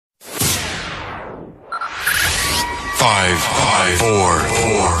5, 4,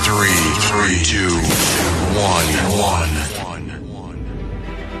 3, 2, 1.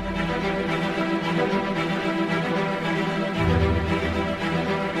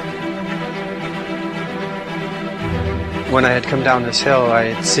 When I had come down this hill,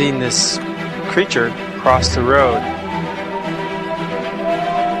 I had seen this creature cross the road.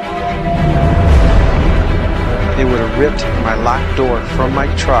 It would have ripped my locked door from my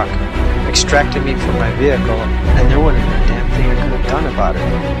truck, extracted me from my vehicle, and there wasn't a damn thing I could have done about it.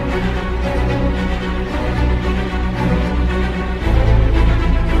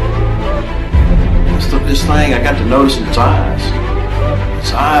 This thing, I got to notice its eyes.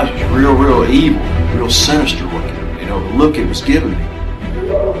 Its eyes was real evil, real sinister looking. You know, the look it was giving me.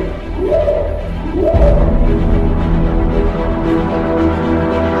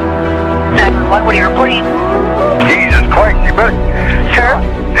 What are you reporting? Jesus Christ, you better... Sir?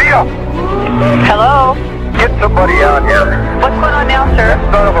 Deal! Hello? Get somebody out here. What's going on now, sir?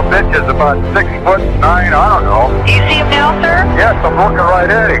 That son of a bitch is about 6'9", I don't know. Do you see him now, sir? Yes, I'm looking right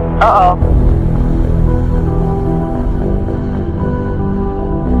at him. Uh-oh.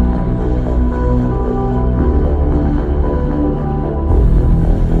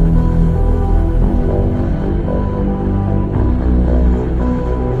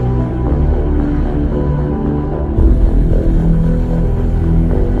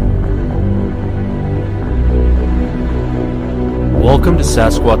 Welcome to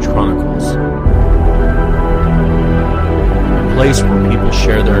Sasquatch Chronicles, a place where people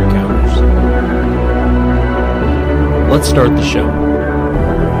share their encounters. Let's start the show.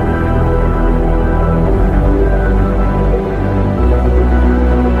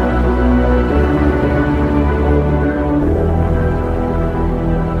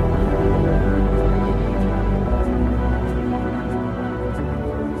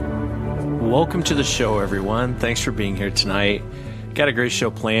 Welcome to the show, everyone. Thanks for being here tonight. Got a great show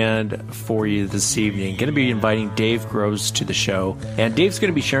planned for you this evening. Going to be inviting Dave Groves to the show. And Dave's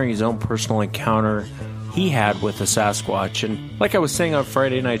going to be sharing his own personal encounter he had with a Sasquatch. And like I was saying on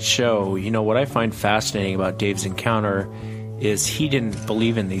Friday night's show, you know, what I find fascinating about Dave's encounter is he didn't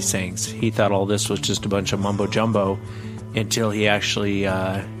believe in these things. He thought all this was just a bunch of mumbo jumbo until he actually,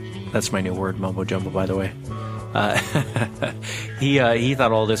 that's my new word, mumbo jumbo, by the way. He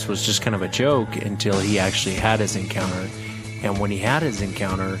thought all this was just kind of a joke until he actually had his encounter. And when he had his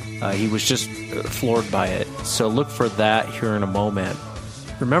encounter, he was just floored by it. So look for that here in a moment.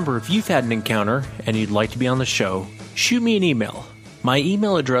 Remember, if you've had an encounter and you'd like to be on the show, shoot me an email. My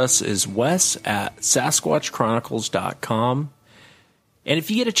email address is wes@sasquatchchronicles.com. And if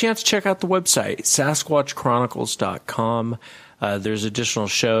you get a chance, check out the website, sasquatchchronicles.com. There's additional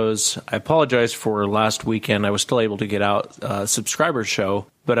shows. I apologize for last weekend. I was still able to get out a subscriber show,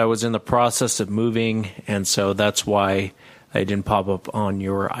 but I was in the process of moving, and so that's why I didn't pop up on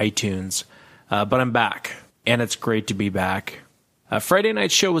your iTunes. But I'm back, and it's great to be back. Friday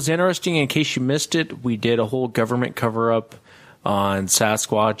night's show was interesting. In case you missed it, we did a whole government cover-up on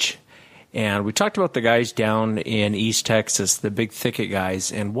Sasquatch, and we talked about the guys down in East Texas, the Big Thicket guys,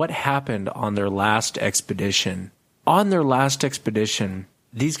 and what happened on their last expedition. On their last expedition,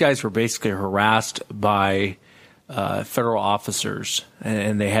 these guys were basically harassed by federal officers,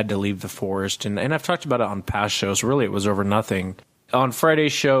 and they had to leave the forest. And I've talked about it on past shows. Really, it was over nothing. On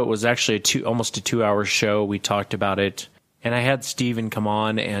Friday's show, it was actually almost a 2-hour show. We talked about it, and I had Steven come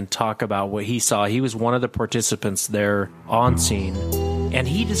on and talk about what he saw. He was one of the participants there on scene, and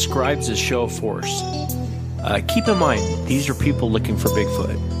he describes a show of force. Keep in mind, these are people looking for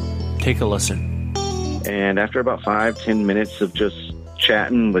Bigfoot. Take a listen. And after about 5-10 minutes of just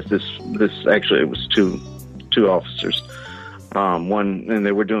chatting with this actually, it was two officers. One, and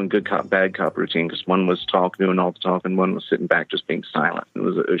they were doing good cop, bad cop routine, because one was doing all the talking, one was sitting back just being silent.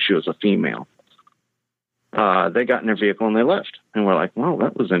 She was a female. They got in their vehicle and they left. And we're like, well,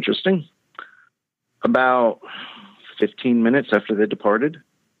 that was interesting. About 15 minutes after they departed,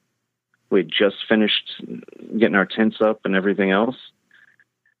 we just finished getting our tents up and everything else.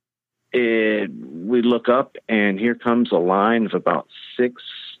 We look up, and here comes a line of about 6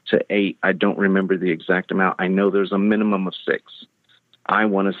 to 8. I don't remember the exact amount. I know there's a minimum of 6. I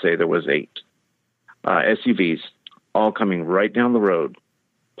want to say there was 8. SUVs, all coming right down the road,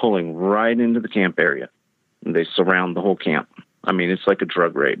 pulling right into the camp area. And they surround the whole camp. I mean, it's like a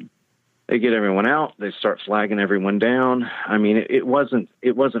drug raid. They get everyone out. They start flagging everyone down. I mean, it wasn't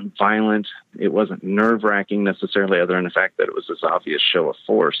violent. It wasn't nerve-wracking necessarily, other than the fact that it was this obvious show of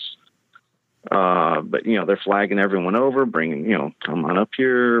force. But, you know, they're flagging everyone over, bringing, you know, come on up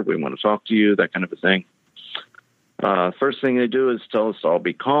here. We want to talk to you, that kind of a thing. First thing they do is tell us to all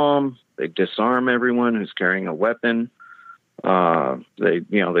be calm. They disarm everyone who's carrying a weapon. They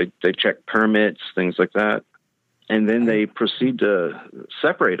check permits, things like that. And then they proceed to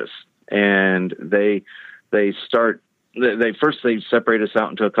separate us. And they separate us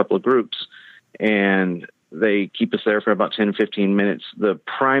out into a couple of groups, and they keep us there for about 10, 15 minutes. The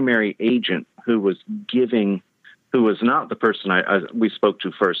primary agent who was not the person we spoke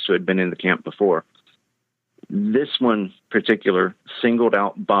to first, who had been in the camp before, this one particular singled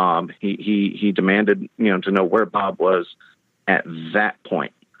out Bob. He demanded, to know where Bob was at that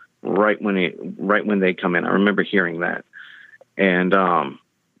point, right when they come in. I remember hearing that. And,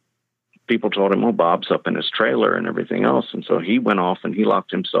 people told him, well, Bob's up in his trailer and everything else. And so he went off and he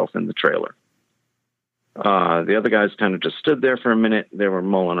locked himself in the trailer. The other guys kind of just stood there for a minute. They were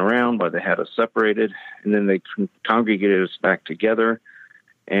mulling around while they had us separated. And then they congregated us back together,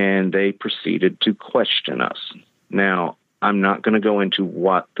 and they proceeded to question us. Now, I'm not going to go into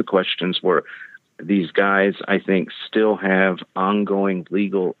what the questions were. These guys, I think, still have ongoing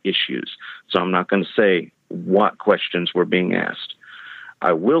legal issues. So I'm not going to say what questions were being asked.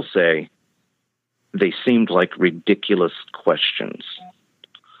 I will say they seemed like ridiculous questions.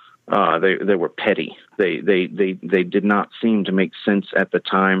 They were petty. They did not seem to make sense at the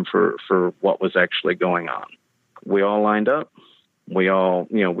time for what was actually going on. We all lined up. We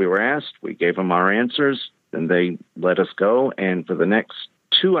were asked. We gave them our answers, and they let us go. And for the next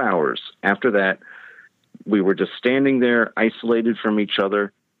 2 hours after that, we were just standing there, isolated from each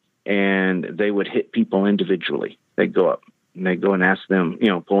other, and they would hit people individually. They'd go up. And they go and ask them,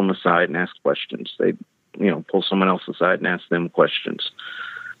 pull them aside and ask questions. They, pull someone else aside and ask them questions.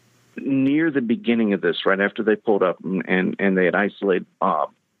 Near the beginning of this, right after they pulled up and they had isolated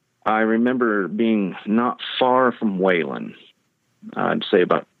Bob, I remember being not far from Waylon, I'd say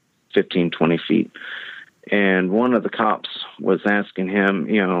about 15, 20 feet. And one of the cops was asking him,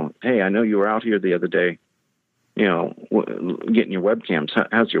 hey, I know you were out here the other day, getting your webcams.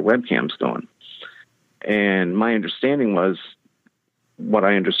 How's your webcams going? And my understanding was, what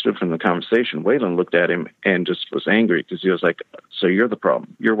I understood from the conversation, Waylon looked at him and just was angry, because he was like, so you're the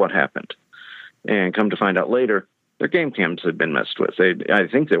problem. You're what happened. And come to find out later, their game cams had been messed with. I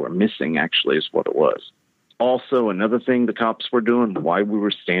think they were missing, actually, is what it was. Also, another thing the cops were doing while we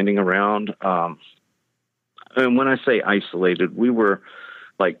were standing around, and when I say isolated, we were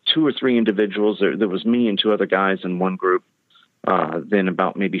like 2 or 3 individuals. There was me and 2 other guys in one group. Then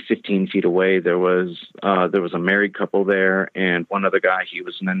about maybe 15 feet away, there was a married couple there, and one other guy, he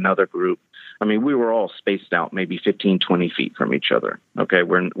was in another group. I mean, we were all spaced out maybe 15, 20 feet from each other. Okay.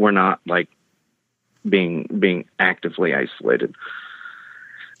 We're not like being actively isolated.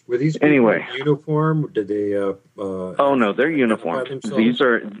 Were these people in uniform? Did they, oh no, they're uniformed. These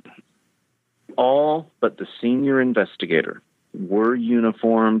are all but the senior investigator were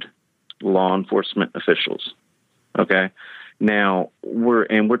uniformed law enforcement officials. Okay. Now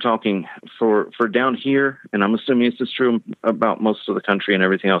we're talking for down here, and I'm assuming this is true about most of the country and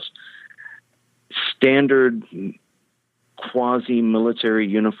everything else. Standard quasi-military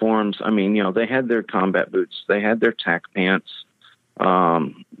uniforms. I mean, they had their combat boots, they had their tack pants.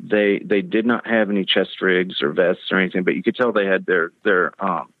 They did not have any chest rigs or vests or anything, but you could tell they had their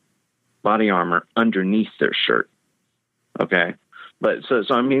body armor underneath their shirt. Okay, but so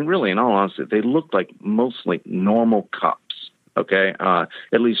I mean, really, in all honesty, they looked like mostly normal cops. Okay,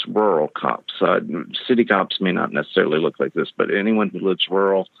 at least rural cops. City cops may not necessarily look like this, but anyone who lives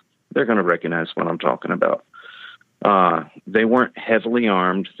rural, they're going to recognize what I'm talking about. They weren't heavily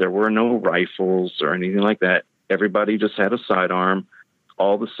armed. There were no rifles or anything like that. Everybody just had a sidearm.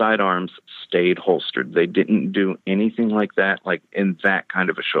 All the sidearms stayed holstered. They didn't do anything like that, like in that kind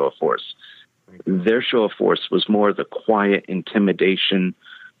of a show of force. Their show of force was more the quiet intimidation.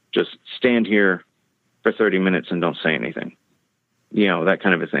 Just stand here for 30 minutes and don't say anything. That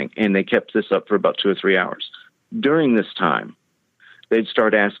kind of a thing. And they kept this up for about 2 or 3 hours. During this time, they'd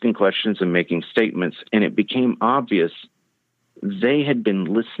start asking questions and making statements, and it became obvious they had been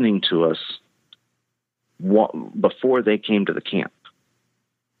listening to us before they came to the camp.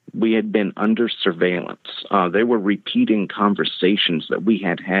 We had been under surveillance. They were repeating conversations that we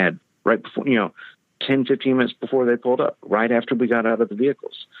had right before, 10, 15 minutes before they pulled up, right after we got out of the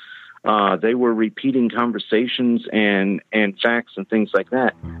vehicles. They were repeating conversations and facts and things like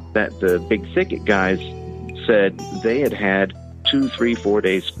that the Big Thicket guys said they had 2, 3, 4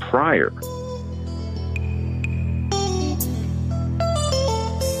 days prior.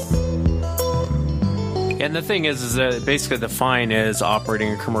 And the thing is that basically the fine is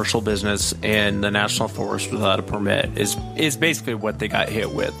operating a commercial business in the national forest without a permit is basically what they got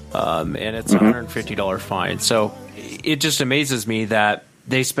hit with. And it's a $150 fine. So it just amazes me that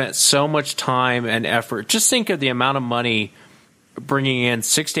they spent so much time and effort. Just think of the amount of money bringing in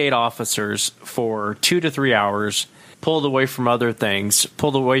 6 to 8 officers for 2 to 3 hours, pulled away from other things,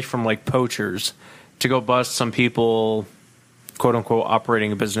 pulled away from like poachers to go bust some people, quote unquote,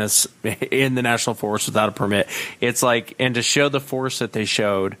 operating a business in the national forest without a permit. It's like, and to show the force that they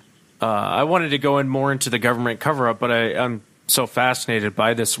showed. I wanted to go in more into the government cover up, but I'm so fascinated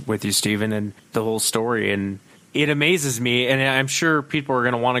by this with you, Stephen, and the whole story. And it amazes me, and I'm sure people are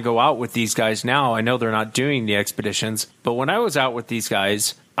going to want to go out with these guys now. I know they're not doing the expeditions, but when I was out with these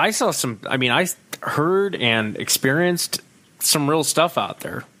guys, I saw I heard and experienced some real stuff out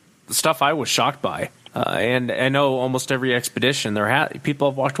there, the stuff I was shocked by. And I know almost every expedition,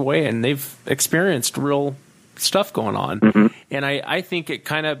 people have walked away and they've experienced real stuff going on. Mm-hmm. And I think it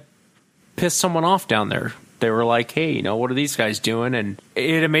kind of pissed someone off down there. They were like, hey, what are these guys doing? And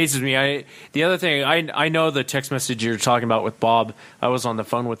it amazes me. The other thing, I know the text message you're talking about with Bob. I was on the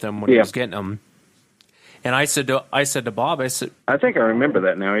phone with him when he was getting them. And I said to Bob, I think I remember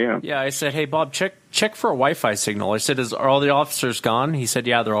that now, yeah. Yeah, I said, hey, Bob, check for a Wi-Fi signal. I said, are all the officers gone? He said,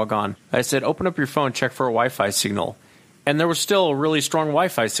 yeah, they're all gone. I said, open up your phone, check for a Wi-Fi signal. And there was still a really strong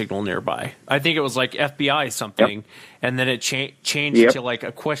Wi-Fi signal nearby. I think it was like FBI something. Yep. And then it changed to like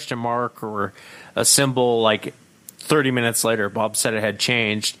a question mark or a symbol like 30 minutes later. Bob said it had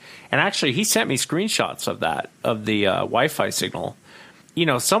changed. And actually, he sent me screenshots of that, of the Wi-Fi signal.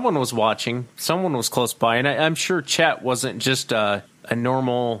 Someone was watching. Someone was close by. And I'm sure Chet wasn't just a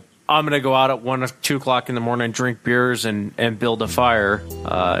normal, I'm going to go out at 1 or 2 o'clock in the morning, drink beers, and build a fire.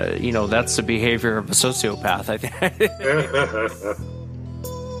 That's the behavior of a sociopath, I think.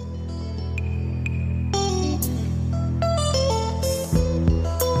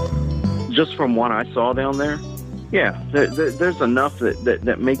 Just from what I saw down there, yeah, there's enough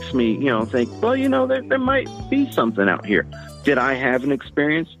that makes me, think, well, there might be something out here. Did I have an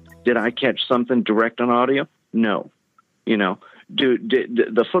experience? Did I catch something direct on audio? No.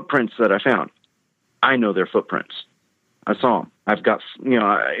 The footprints that I found, I know they're footprints. I saw them. I've got,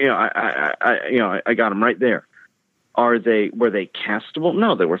 I got them right there. Were they castable?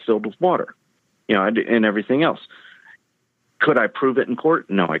 No, they were filled with water, and everything else. Could I prove it in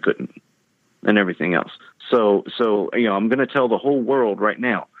court? No, I couldn't, and everything else. So, I'm going to tell the whole world right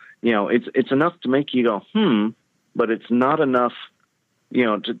now, it's enough to make you go, but it's not enough,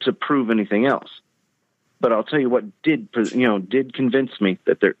 to prove anything else. But I'll tell you what did convince me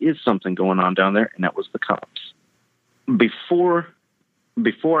that there is something going on down there, and that was the cops. Before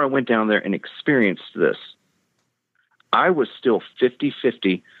I went down there and experienced this, I was still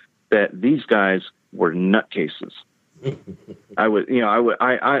 50-50 that these guys were nutcases.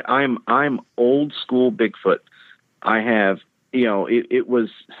 I'm old school Bigfoot. I have, it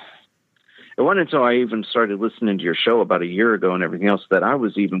wasn't until I even started listening to your show about a year ago and everything else that I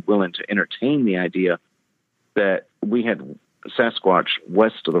was even willing to entertain the idea that we had Sasquatch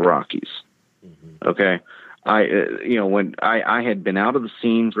west of the Rockies. Mm-hmm. Okay. When I had been out of the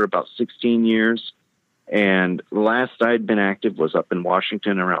scene for about 16 years, and the last I'd been active was up in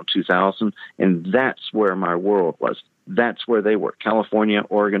Washington around 2000. And that's where my world was. That's where they were. California,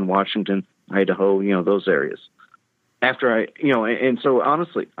 Oregon, Washington, Idaho, those areas. After and so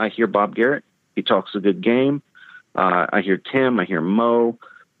honestly, I hear Bob Garrett. He talks a good game. I hear Tim. I hear Mo.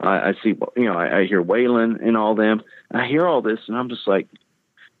 I see, I hear Waylon and all them. I hear all this, and I'm just like,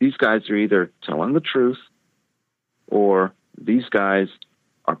 these guys are either telling the truth or these guys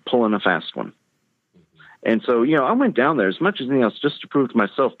are pulling a fast one. And so, I went down there as much as anything else just to prove to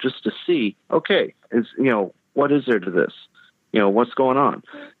myself, just to see, okay, what is there to this? What's going on?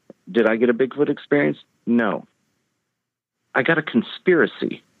 Did I get a Bigfoot experience? No. I got a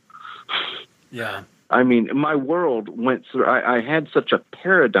conspiracy. Yeah. I mean, my world went through, I had such a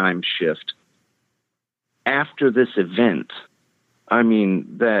paradigm shift after this event. I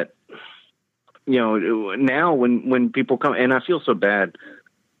mean, that, now when people come, and I feel so bad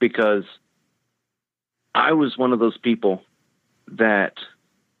because I was one of those people that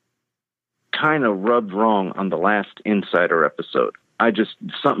kind of rubbed wrong on the last Insider episode.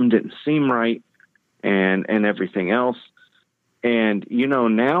 Something didn't seem right and everything else. And,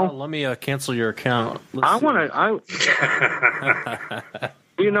 now... let me cancel your account. No, that's fine.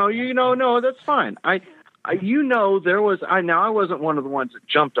 There was... I wasn't one of the ones that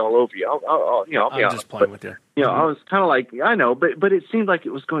jumped all over you. I'll be honest. I'm just playing with you. I was kind of like, I know, but it seemed like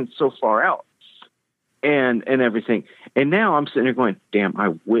it was going so far out and everything. And now I'm sitting there going, damn,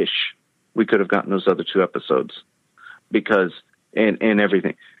 I wish we could have gotten those other 2 episodes because, and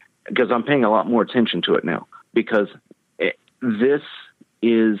everything, because I'm paying a lot more attention to it now because this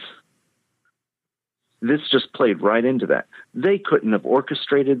is This just played right into that. They couldn't have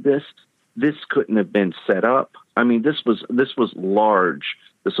orchestrated this. This couldn't have been set up. I mean, this was large.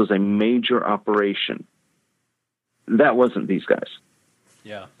 This was a major operation. That wasn't these guys.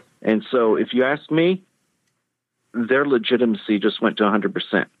 Yeah. And so if you ask me, their legitimacy just went to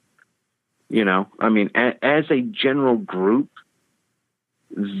 100%. You know, I mean, as a general group,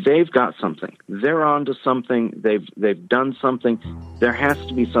 they've got something. They're onto something. They've done something. There has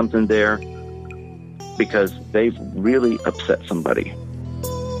to be something there because they've really upset somebody.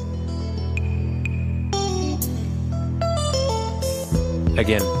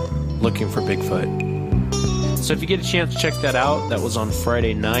 Again, looking for Bigfoot. So if you get a chance to check that out, that was on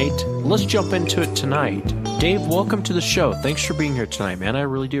Friday night. Let's jump into it tonight. Dave, welcome to the show. Thanks for being here tonight, man. I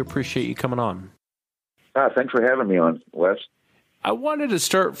really do appreciate you coming on. Thanks for having me on, Wes. I wanted to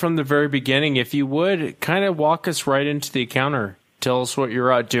start from the very beginning. If you would, kind of walk us right into the encounter. Tell us what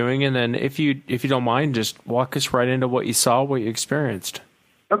you're out doing, and then if you don't mind, just walk us right into what you saw, what you experienced.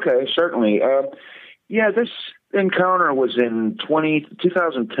 Okay, certainly. This encounter was in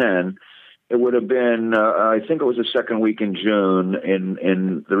 2010. It would have been, I think it was the second week in June,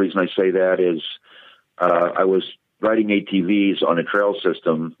 and the reason I say that is I was riding ATVs on a trail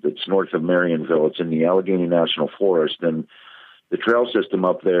system that's north of Marionville. It's in the Allegheny National Forest, and the trail system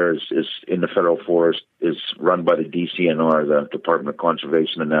up there is in the federal forest, is run by the DCNR, the Department of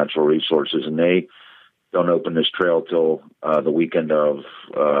Conservation and Natural Resources, and they don't open this trail till the weekend of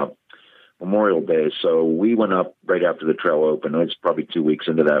Memorial Day. So we went up right after the trail opened. It's probably 2 weeks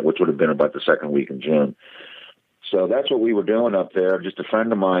into that, which would have been about the second week in June. So that's what we were doing up there, just a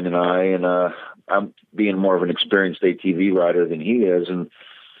friend of mine and I, and I'm being more of an experienced ATV rider than he is, and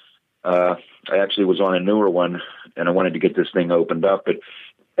I actually was on a newer one, and I wanted to get this thing opened up. But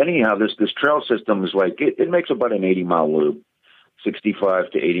anyhow, this trail system is like, it makes about an 80-mile loop,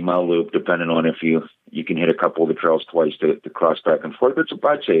 65 to 80-mile loop, depending on if you can hit a couple of the trails twice to cross back and forth. It's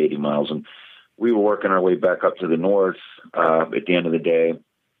about, say, 80 miles. And we were working our way back up to the north at the end of the day.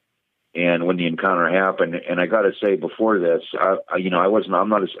 And when the encounter happened, and I got to say, before this, I was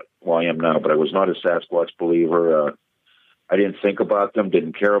not a Sasquatch believer. I didn't think about them,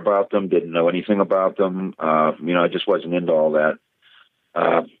 didn't care about them, didn't know anything about them. I just wasn't into all that.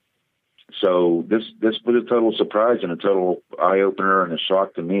 So this was a total surprise and a total eye-opener and a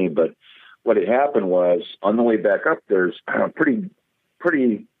shock to me. But what had happened was, on the way back up, there's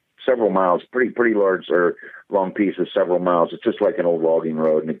pretty several miles, pretty large or long pieces, several miles. It's just like an old logging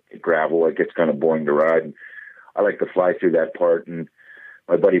road, and it gravel. It gets kind of boring to ride. And I like to fly through that part. And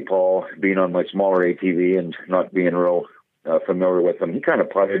my buddy Paul, being on my smaller ATV and not being real familiar with them, he kind of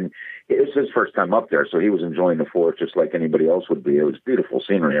putted. And it was his first time up there, so he was enjoying the forest just like anybody else would be. It was beautiful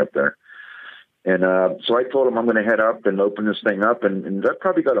scenery up there. And so I told him I'm going to head up and open this thing up, and I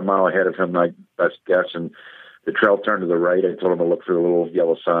probably got a mile ahead of him, my best guess. And the trail turned to the right. I told him to look for the little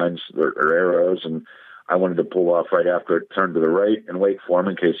yellow signs or arrows, and I wanted to pull off right after it turned to the right and wait for him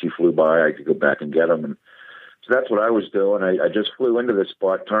in case he flew by. I could go back and get him. And so that's what I was doing. I just flew into this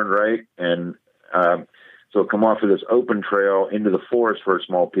spot, turned right, and so come off of this open trail into the forest for a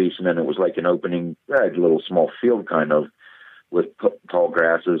small piece, and then it was like an opening, a little small field kind of, with tall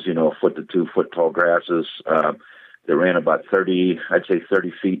grasses, 1 foot to 2 foot tall grasses that ran about 30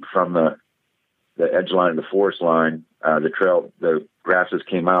 feet from the edge line of the forest line. The grasses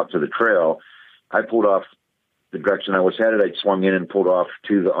came out to the trail. I pulled off the direction I was headed. I swung in and pulled off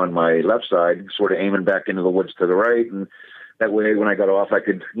on my left side, sort of aiming back into the woods to the right. And that way, when I got off, I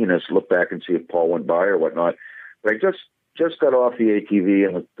could, just look back and see if Paul went by or whatnot. But I just got off the ATV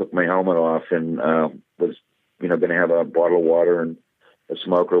and took my helmet off and was going to have a bottle of water and a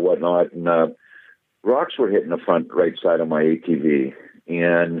smoke or whatnot. And rocks were hitting the front right side of my ATV.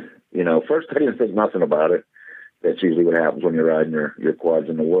 And, first I didn't think nothing about it. That's usually what happens when you're riding your quads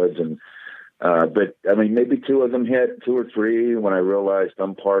in the woods. And but, I mean, maybe 2 of them hit, 2 or 3, when I realized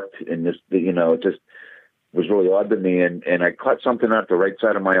I'm parked in this, it just was really odd to me. And I caught something at the right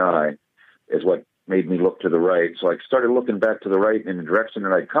side of my eye is what made me look to the right. So I started looking back to the right in the direction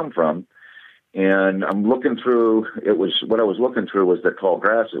that I'd come from. And I'm looking through, what I was looking through was the tall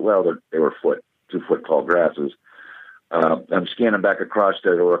grasses. Well, they were 2 foot tall grasses. I'm scanning back across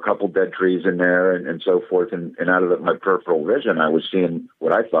there. There were a couple dead trees in there and so forth. And out of my peripheral vision, I was seeing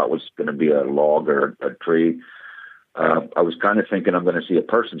what I thought was going to be a log or a tree. I was kind of thinking I'm going to see a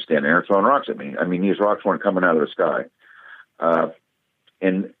person standing there throwing rocks at me. I mean, these rocks weren't coming out of the sky.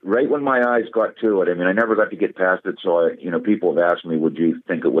 And right when my eyes got to it, I mean, I never got to get past it. So, people have asked me, would you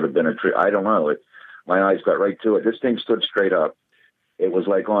think it would have been a tree? I don't know. My eyes got right to it. This thing stood straight up. it was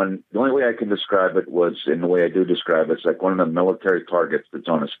like the only way I can describe it was in the way I do describe it. It's like one of the military targets that's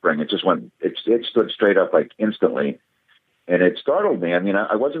on a spring. It just went, it stood straight up like instantly. And it startled me. I mean,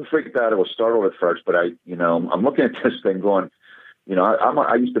 I wasn't freaked out. I was startled at first, but I'm looking at this thing going,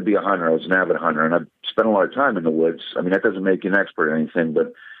 I used to be a hunter. I was an avid hunter, and I've spent a lot of time in the woods. I mean, that doesn't make you an expert or anything,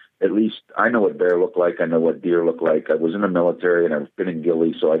 but at least I know what bear look like. I know what deer look like. I was in the military, and I've been in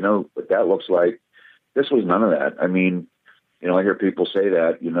ghillie, so I know what that looks like. This was none of that. I mean, I hear people say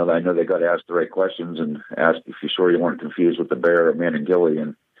that, I know they got to ask the right questions and ask if you're sure you weren't confused with the bear or man in ghillie.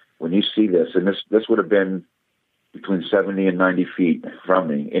 And when you see this, and this would have been between 70 and 90 feet from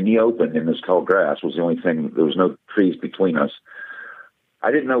me in the open in this tall grass was the only thing. There was no trees between us.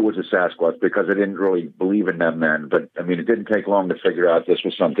 I didn't know it was a Sasquatch because I didn't really believe in them then. But, I mean, it didn't take long to figure out this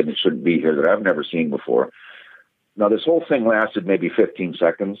was something that shouldn't be here that I've never seen before. Now, this whole thing lasted maybe 15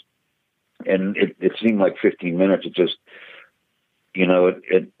 seconds, and it seemed like 15 minutes. It just,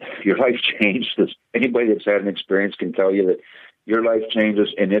 your life changed. Anybody that's had an experience can tell you that your life changes,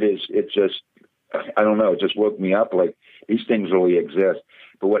 and it just, I don't know, it just woke me up like these things really exist.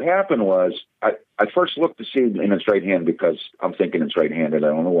 But what happened was I first looked to see in its right hand because I'm thinking it's right-handed. I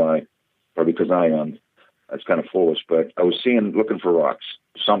don't know why. Probably because I am. That's kind of foolish. But I was looking for rocks,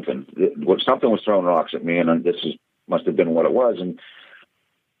 something. Something was throwing rocks at me, and must have been what it was. And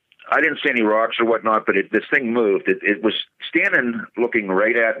I didn't see any rocks or whatnot, but this thing moved. It was standing looking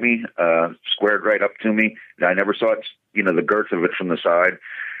right at me, squared right up to me. And I never saw it, the girth of it from the side.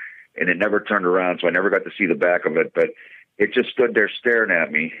 And it never turned around, so I never got to see the back of it. But it just stood there staring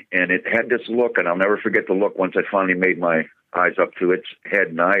at me, and it had this look, and I'll never forget the look once I finally made my eyes up to its head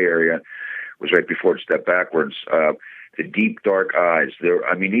and eye area. It was right before it stepped backwards. The deep, dark eyes.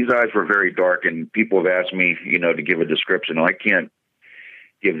 These eyes were very dark, and people have asked me, to give a description. I can't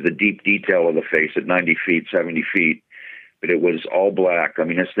give the deep detail of the face at 90 feet, 70 feet. But it was all black. I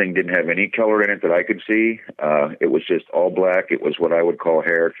mean, this thing didn't have any color in it that I could see. It was just all black. It was what I would call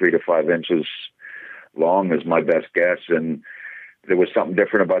hair, 3 to 5 inches long is my best guess. And there was something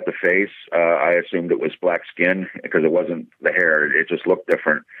different about the face. I assumed it was black skin because it wasn't the hair. It just looked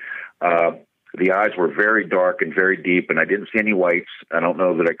different. The eyes were very dark and very deep, and I didn't see any whites. I don't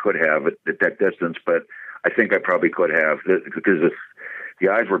know that I could have at that distance, but I think I probably could have because the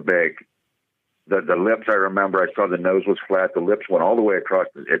eyes were big. The lips, I remember, I saw the nose was flat. The lips went all the way across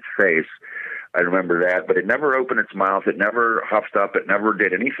its face. I remember that. But it never opened its mouth. It never huffed up. It never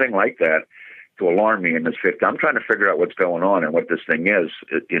did anything like that to alarm me in this 50. I'm trying to figure out what's going on and what this thing is,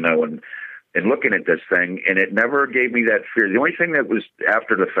 and looking at this thing. And it never gave me that fear. The only thing that was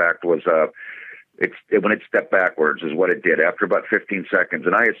after the fact was when it stepped backwards is what it did after about 15 seconds.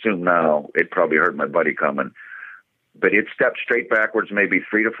 And I assume now it probably heard my buddy coming. But it stepped straight backwards, maybe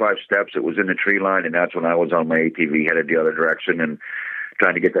 3 to 5 steps. It was in the tree line, and that's when I was on my ATV, headed the other direction, and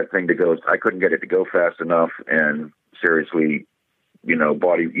trying to get that thing to go. I couldn't get it to go fast enough, and seriously,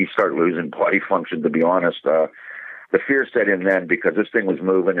 you start losing body function, to be honest. The fear set in then because this thing was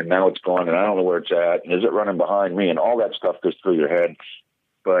moving, and now it's gone, and I don't know where it's at, and is it running behind me, and all that stuff goes through your head.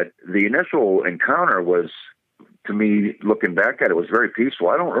 But the initial encounter was, to me, looking back at it, was very peaceful.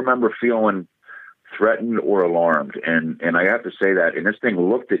 I don't remember feeling threatened or alarmed, and I have to say that. And this thing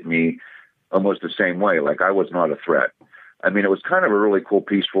looked at me almost the same way, like I was not a threat. I mean, it was kind of a really cool,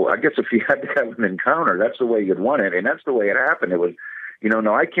 peaceful. I guess if you had to have an encounter, that's the way you'd want it, and that's the way it happened. It was,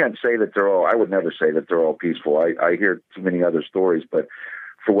 no, I can't say that they're all. I would never say that they're all peaceful. I hear too many other stories, but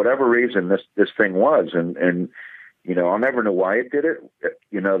for whatever reason, this thing was, and I'll never know why it did it.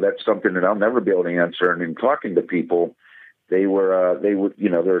 That's something that I'll never be able to answer. And in talking to people,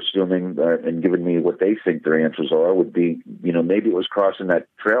 they're assuming and giving me what they think their answers are would be, maybe it was crossing that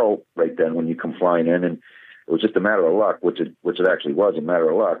trail right then when you come flying in, and it was just a matter of luck, which it actually was a matter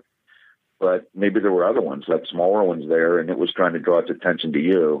of luck. But maybe there were other ones, like smaller ones there, and it was trying to draw its attention to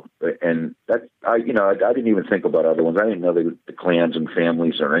you. And that, I didn't even think about other ones. I didn't know the clans and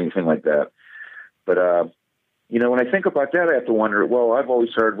families or anything like that. But when I think about that, I have to wonder, well, I've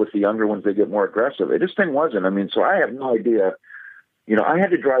always heard with the younger ones, they get more aggressive. This thing wasn't. So I have no idea. I had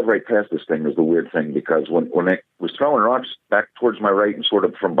to drive right past this thing was the weird thing, because when it was throwing rocks back towards my right and sort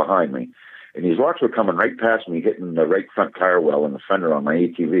of from behind me, and these rocks were coming right past me, hitting the right front tire well and the fender on my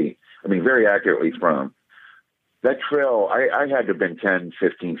ATV. Very accurately thrown. That trail, I had to have been 10,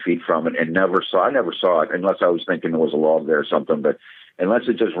 15 feet from it and I never saw it unless I was thinking there was a log there or something. But unless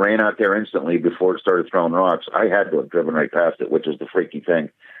it just ran out there instantly before it started throwing rocks, I had to have driven right past it, which is the freaky thing.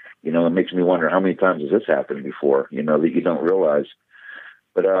 It makes me wonder how many times has this happened before, that you don't realize.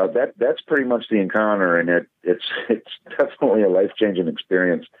 But that's pretty much the encounter, and it's definitely a life-changing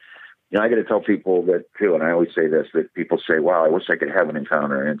experience. I got to tell people that too, and I always say this, that people say, wow, I wish I could have an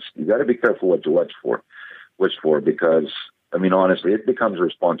encounter. And you got to be careful what you wish for, because, I mean, honestly, it becomes a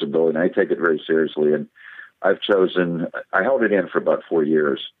responsibility, and I take it very seriously. And I held it in for about 4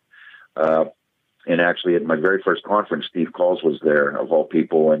 years. And actually, at my very first conference, Steve Calls was there, of all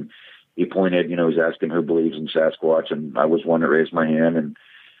people, and he pointed, he was asking who believes in Sasquatch, and I was one that raised my hand, and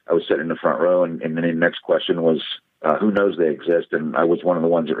I was sitting in the front row, and then the next question was, who knows they exist? And I was one of the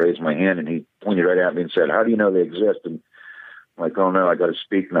ones that raised my hand, and he pointed right at me and said, how do you know they exist? And I'm like, oh no, I got to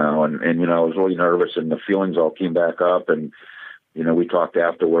speak now. And I was really nervous, and the feelings all came back up, and, we talked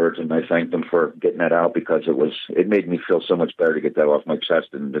afterwards, and I thanked them for getting that out, because it made me feel so much better to get that off my chest,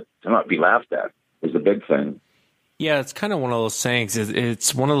 and to not be laughed at was the big thing. Yeah, it's kind of one of those things.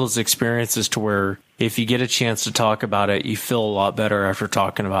 It's one of those experiences to where if you get a chance to talk about it, you feel a lot better after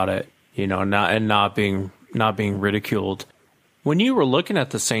talking about it, not being ridiculed. When you were looking at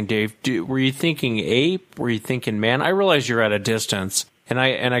this thing, Dave, were you thinking ape? Were you thinking man? I realize you're at a distance, and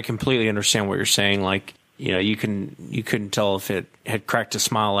I completely understand what you're saying. Like, you couldn't tell if it had cracked a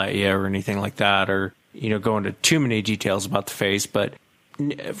smile at you or anything like that, or go into too many details about the face. But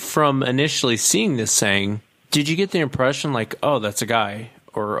from initially seeing this thing, did you get the impression like, oh, that's a guy,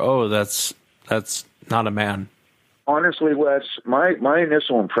 or oh, that's not a man? Honestly, Wes, my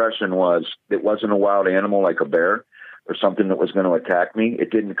initial impression was it wasn't a wild animal like a bear or something that was going to attack me.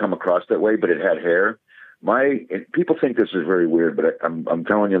 It didn't come across that way, but it had hair. People think this is very weird, but I'm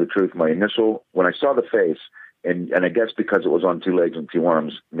telling you the truth. My initial, when I saw the face, and I guess because it was on 2 legs and 2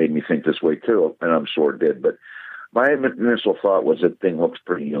 arms, made me think this way too, and I'm sure it did. But my initial thought was that thing looks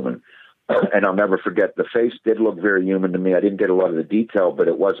pretty human. And I'll never forget, the face did look very human to me. I didn't get a lot of the detail, but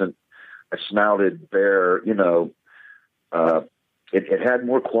it wasn't a snouted bear, it had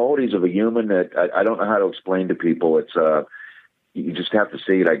more qualities of a human that I don't know how to explain to people. It's you just have to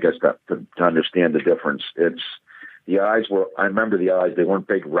see it, I guess, to understand the difference. The eyes I remember the eyes, they weren't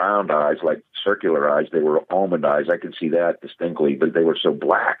big round eyes like circular eyes. They were almond eyes. I could see that distinctly, but they were so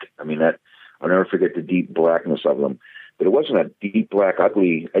black. I mean, I'll never forget the deep blackness of them. But it wasn't a deep, black,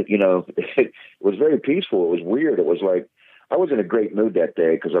 ugly, it was very peaceful. It was weird. It was like, I was in a great mood that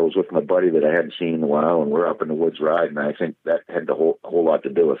day because I was with my buddy that I hadn't seen in a while, and we're up in the woods riding. And I think that had a whole lot to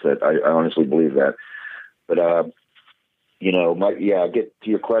do with it. I honestly believe that. But, get to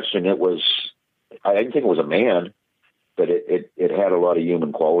your question, I didn't think it was a man, but it had a lot of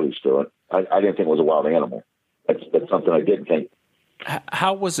human qualities to it. I didn't think it was a wild animal. That's something I didn't think.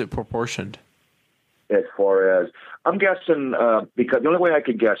 How was it proportioned? As far as, I'm guessing, because the only way I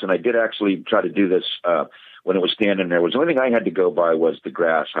could guess, and I did actually try to do this when it was standing there, was the only thing I had to go by was the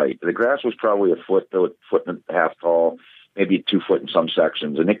grass height. The grass was probably a foot and a half tall, maybe 2 foot in some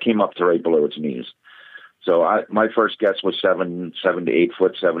sections, and it came up to right below its knees. So my first guess was 7 to 8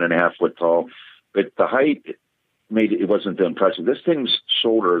 foot, 7.5 foot tall, but the height it wasn't that impressive. This thing's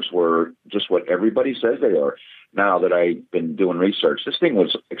shoulders were just what everybody says they are. Now that I've been doing research, this thing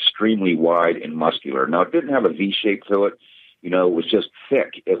was extremely wide and muscular. Now, it didn't have a V shape to it. It was just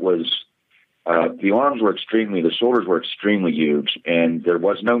thick. It was, the arms were the shoulders were extremely huge, and there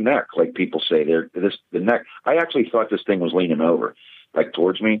was no neck, like people say. The neck, I actually thought this thing was leaning over, like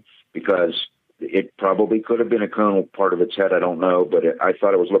towards me, because it probably could have been a conal part of its head. I don't know, but I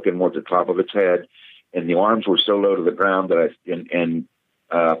thought it was looking more at the top of its head, and the arms were so low to the ground that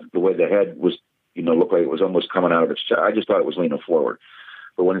the way the head was, looked like it was almost coming out of its chest. I just thought it was leaning forward.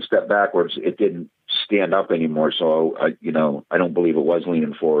 But when it stepped backwards, it didn't stand up anymore. So, I don't believe it was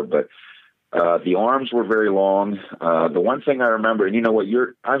leaning forward. But the arms were very long. The one thing I remember, and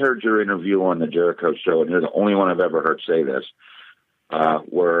I heard your interview on the Jericho show, and you're the only one I've ever heard say this,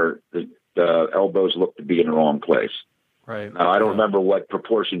 where the elbows looked to be in the wrong place. Right. Now, I don't remember what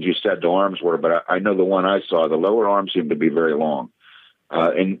proportions you said the arms were, but I know the one I saw, the lower arm seemed to be very long.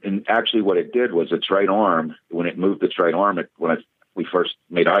 And actually what it did was its right arm, when it moved its right arm, we first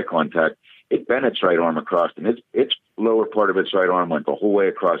made eye contact, it bent its right arm across, and its lower part of its right arm went the whole way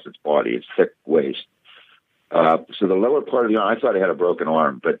across its body, its thick waist. So the lower part of the arm, I thought it had a broken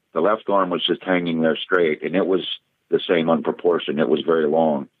arm, but the left arm was just hanging there straight, and it was the same on proportion. It was very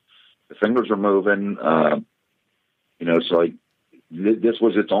long. The fingers were moving, so this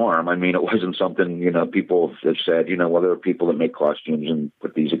was its arm. I mean, it wasn't something, people have said, well, there are people that make costumes and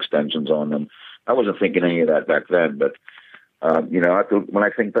put these extensions on them. I wasn't thinking any of that back then, but, when I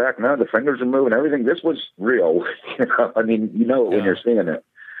think back, no, the fingers are moving, everything, this was real. I mean, when you're seeing it.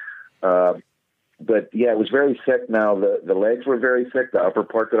 But yeah, it was very thick. Now the legs were very thick, the upper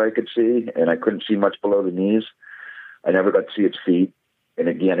part that I could see, and I couldn't see much below the knees. I never got to see its feet. And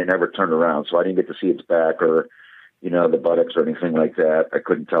again, it never turned around, so I didn't get to see its back or the buttocks or anything like that. I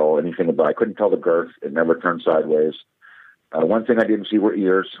couldn't tell anything about. I couldn't tell the girth. It never turned sideways. One thing I didn't see were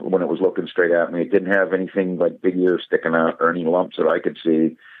ears when it was looking straight at me. It didn't have anything like big ears sticking out or any lumps that I could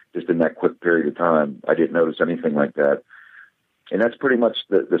see just in that quick period of time. I didn't notice anything like that. And that's pretty much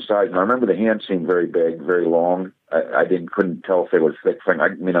the size. And I remember the hands seemed very big, very long. I couldn't tell if they were thick.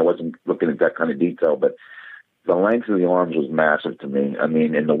 I wasn't looking at that kind of detail, but the length of the arms was massive to me. I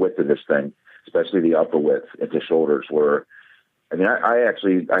mean, and the width of this thing, especially the upper width at the shoulders were, I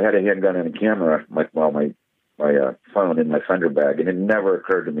had a handgun and a camera, my phone in my fender bag, and it never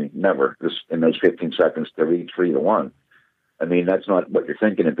occurred to me, in those 15 seconds to reach for either one. I mean, that's not what you're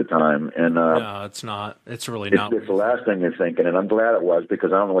thinking at the time. And no, it's not. It's really not. It's the last thing you're thinking, and I'm glad it was,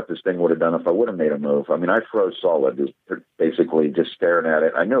 because I don't know what this thing would have done if I would have made a move. I mean, I froze solid, basically just staring at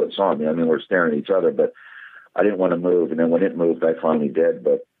it. I knew it saw me. I mean, we're staring at each other, but I didn't want to move. And then when it moved, I finally did.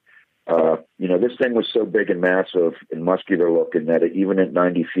 But, this thing was so big and massive and muscular looking that even at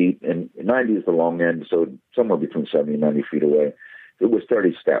 90 feet, and 90 is the long end, so somewhere between 70 and 90 feet away, it was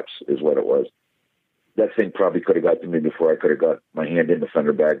 30 steps is what it was. That thing probably could have got to me before I could have got my hand in the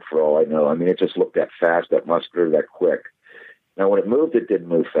fender bag, for all I know. I mean, it just looked that fast, that muscular, that quick. Now, when it moved, it didn't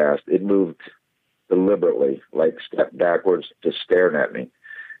move fast. It moved deliberately, like stepped backwards, just staring at me.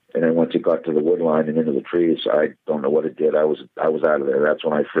 And then once it got to the wood line and into the trees, I don't know what it did. I was out of there. That's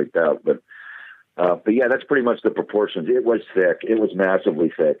when I freaked out. But yeah, that's pretty much the proportions. It was thick. It was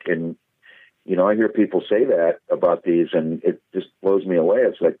massively thick. And, I hear people say that about these, and it just blows me away.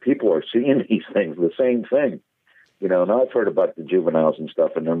 It's like people are seeing these things, the same thing. Now I've heard about the juveniles and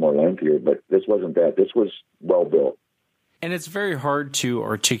stuff, and they're more lengthier, but this wasn't that. This was well built. And it's very hard to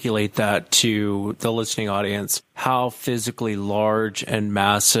articulate that to the listening audience, how physically large and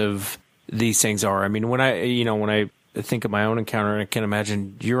massive these things are. I mean, when I think of my own encounter, and I can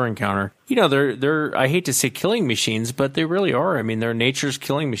imagine your encounter, they're, I hate to say killing machines, but they really are. I mean, they're nature's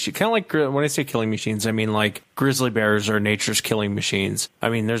killing machine. Kind of like, when I say killing machines, I mean like grizzly bears are nature's killing machines. I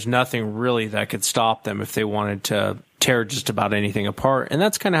mean, there's nothing really that could stop them if they wanted to tear just about anything apart. And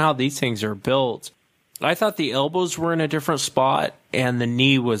that's kind of how these things are built. I thought the elbows were in a different spot and the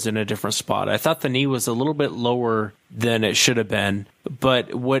knee was in a different spot. I thought the knee was a little bit lower than it should have been.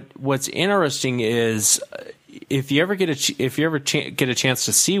 But what's interesting is if you ever get a chance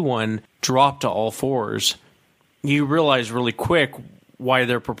to see one drop to all fours, you realize really quick why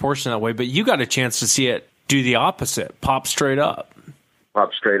they're proportioned that way. But you got a chance to see it do the opposite, pop straight up.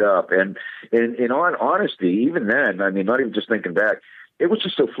 Pop straight up. And in all honesty, even then, I mean, not even just thinking back, it was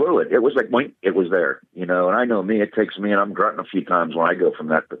just so fluid. It was like, boink, it was there, And I know me, it takes me, and I'm grunting a few times when I go from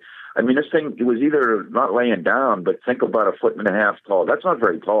that. But I mean, this thing, it was either not laying down, but think about 1.5 feet tall. That's not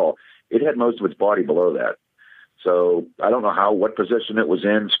very tall. It had most of its body below that. So I don't know what position it was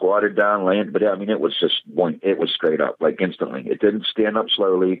in, squatted down, laying, but I mean, it was just boink, it was straight up, like instantly. It didn't stand up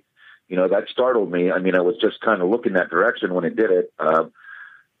slowly. That startled me. I mean, I was just kind of looking that direction when it did it.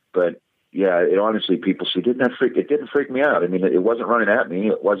 But yeah, it honestly, people say, it didn't freak me out. I mean, it wasn't running at me.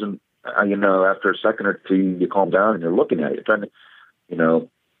 It wasn't, after a second or two, you calm down and you're looking at it, trying to,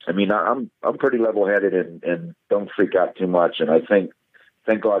 I mean, I'm pretty level-headed and don't freak out too much. And I thank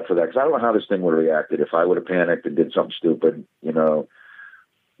God for that, because I don't know how this thing would have reacted if I would have panicked and did something stupid.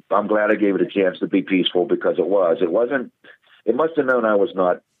 I'm glad I gave it a chance to be peaceful, because it wasn't, it must have known I was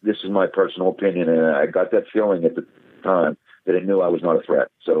not, this is my personal opinion, and I got that feeling at the time that it knew I was not a threat.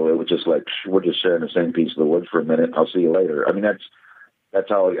 So it was just like, we're just sharing the same piece of the woods for a minute. I'll see you later. I mean, that's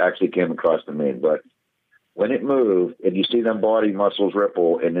how it actually came across to me. But when it moved and you see them body muscles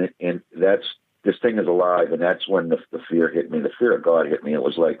ripple, and this thing is alive, and that's when the fear hit me. The fear of God hit me. It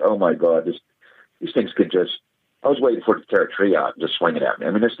was like, oh my God, these things could just, I was waiting for it to tear a tree out and just swing it at me.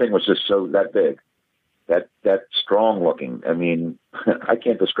 I mean, this thing was just so that big, that strong looking. I mean, I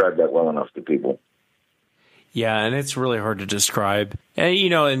can't describe that well enough to people. Yeah, and it's really hard to describe. And,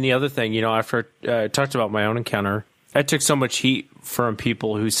 and the other thing, after I talked about my own encounter, I took so much heat from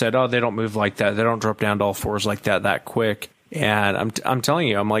people who said, oh, they don't move like that. They don't drop down to all fours like that quick. And I'm telling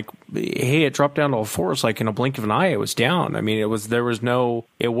you, I'm like, hey, it dropped down to all fours like in a blink of an eye. It was down. I mean, it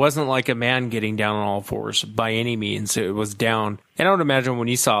wasn't like a man getting down on all fours by any means. It was down. And I would imagine when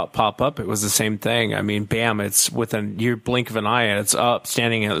you saw it pop up, it was the same thing. I mean, bam, it's within your blink of an eye, and it's up,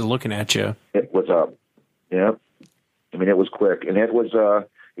 standing and looking at you. It was up. Yeah. I mean, it was quick. And it was,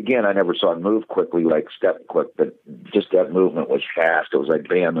 again, I never saw it move quickly, like step quick, but just that movement was fast. It was like,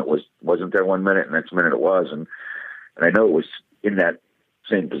 bam, wasn't there 1 minute, and next minute it was. And I know it was in that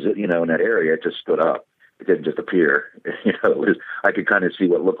same position, in that area. It just stood up. It didn't just appear. I could kind of see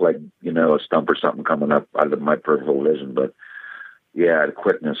what looked like, a stump or something coming up out of my peripheral vision. But yeah, the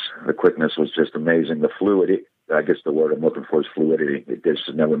quickness was just amazing. The fluid, I guess the word I'm looking for is fluidity. It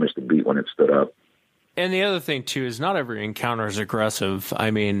just never missed a beat when it stood up. And the other thing, too, is not every encounter is aggressive.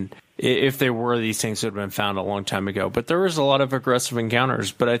 I mean, if there were, these things would have been found a long time ago. But there is a lot of aggressive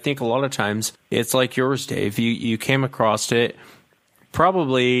encounters. But I think a lot of times it's like yours, Dave. You came across it,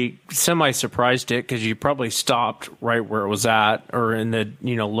 probably semi-surprised it because you probably stopped right where it was at or in the,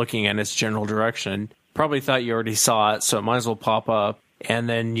 looking in its general direction. Probably thought you already saw it, so it might as well pop up. And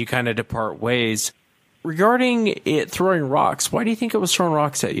then you kind of depart ways. Regarding it throwing rocks, why do you think it was throwing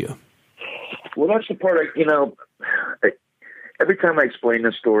rocks at you? Well, that's the part, every time I explain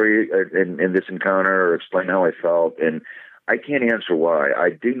this story in this encounter or explain how I felt, and I can't answer why.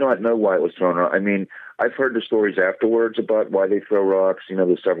 I do not know why it was thrown around. I mean, I've heard the stories afterwards about why they throw rocks.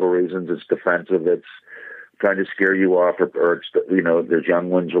 There's several reasons. It's defensive. It's trying to scare you off, or it's, there's young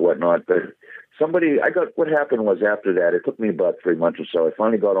ones or whatnot. But what happened was after that, it took me about 3 months or so. I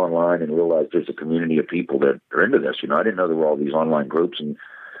finally got online and realized there's a community of people that are into this. I didn't know there were all these online groups and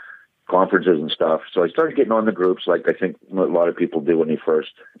conferences and stuff. So I started getting on the groups like I think a lot of people do when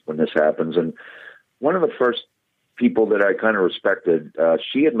this happens. And one of the first people that I kind of respected,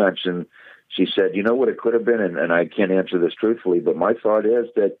 she had mentioned, she said, what it could have been, and I can't answer this truthfully, but my thought is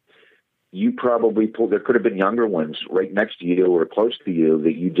that you probably there could have been younger ones right next to you or close to you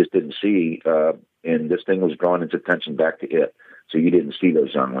that you just didn't see, and this thing was drawing its attention back to it. So you didn't see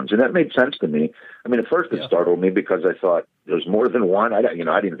those young ones. And that made sense to me. I mean, at first it startled me because I thought there's more than one. I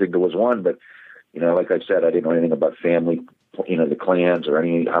didn't think there was one, but, like I said, I didn't know anything about family, the clans or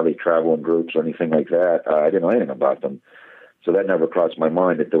how they travel in groups or anything like that. I didn't know anything about them. So that never crossed my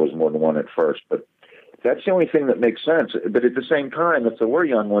mind that there was more than one at first. But that's the only thing that makes sense. But at the same time, if there were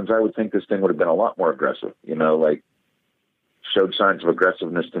young ones, I would think this thing would have been a lot more aggressive, showed signs of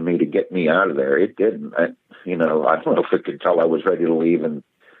aggressiveness to me to get me out of there. It didn't. I don't know if it could tell I was ready to leave and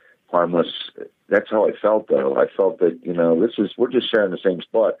harmless. That's how I felt, though. I felt that, we're just sharing the same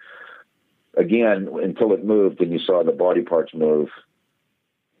spot. Again, until it moved and you saw the body parts move,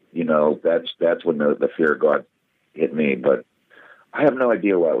 that's when the fear God hit me. But I have no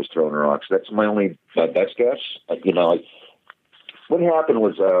idea why I was throwing rocks. That's my only best guess. What happened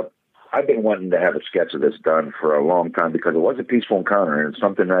was, I've been wanting to have a sketch of this done for a long time because it was a peaceful encounter and it's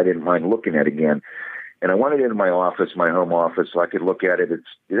something I didn't mind looking at again. And I wanted it in my office, my home office, so I could look at it.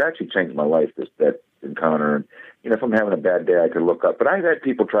 It actually changed my life, that encounter. And, if I'm having a bad day, I could look up. But I've had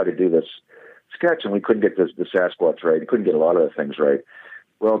people try to do this sketch and we couldn't get the Sasquatch right. We couldn't get a lot of the things right.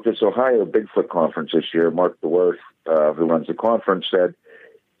 Well, at this Ohio Bigfoot conference this year, Mark DeWorth, who runs the conference, said,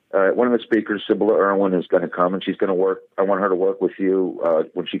 one of the speakers, Sibylla Irwin, is going to come, and she's going to work. I want her to work with you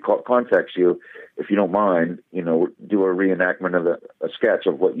when she contacts you, if you don't mind. Do a reenactment of a sketch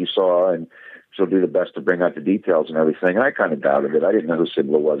of what you saw, and she'll do the best to bring out the details and everything. And I kind of doubted it. I didn't know who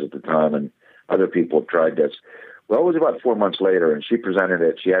Sibylla was at the time, and other people have tried this. Well, it was about 4 months later, and she presented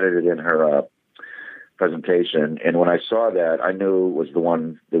it. She added it in her presentation, and when I saw that, I knew it was the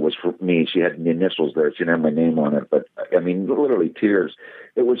one that was for me. She had the initials there. She didn't have my name on it, but I mean, literally tears.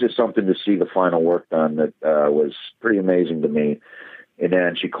 It was just something to see the final work done that was pretty amazing to me. And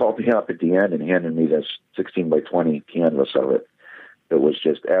then she called me up at the end and handed me this 16 by 20 canvas of it. It was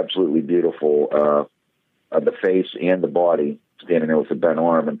just absolutely beautiful, of the face and the body standing there with a bent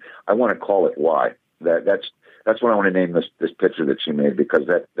arm. And I want to call it Why. That's what I want to name this picture that she made, because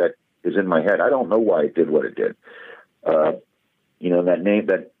that is in my head. I don't know why it did what it did. That name,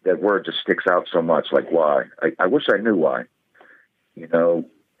 that word just sticks out so much, like why. I wish I knew why.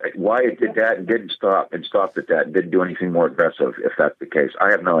 Why it did that and didn't stop and stopped at that and didn't do anything more aggressive, if that's the case.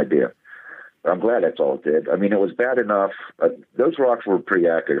 I have no idea. But I'm glad that's all it did. I mean, it was bad enough. Those rocks were pretty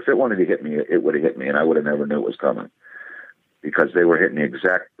accurate. If it wanted to hit me, it would have hit me, and I would have never knew it was coming, because they were hitting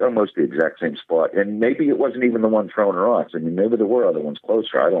almost the exact same spot. And maybe it wasn't even the one throwing rocks. I mean, maybe there were other ones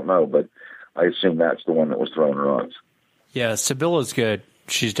closer. I don't know, but I assume that's the one that was throwing rocks. Yeah, Sibylla's good.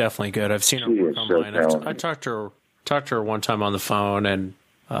 She's definitely good. I've seen her work online. I talked to her one time on the phone, and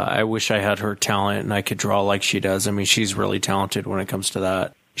I wish I had her talent and I could draw like she does. I mean, she's really talented when it comes to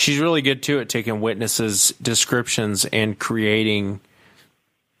that. She's really good, too, at taking witnesses' descriptions and kind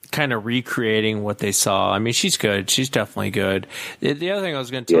of recreating what they saw. I mean, she's good. She's definitely good. The other thing I was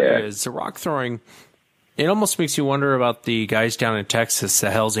going to tell you is the rock throwing, it almost makes you wonder about the guys down in Texas,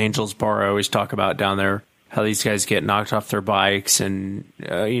 the Hells Angels bar I always talk about down there, how these guys get knocked off their bikes and,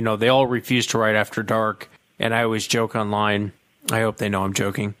 they all refuse to ride after dark. And I always joke online, I hope they know I'm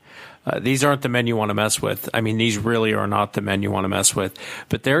joking, these aren't the men you want to mess with. I mean, these really are not the men you want to mess with.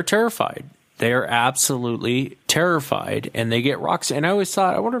 But they're terrified. They are absolutely terrified, and they get rocks. And I always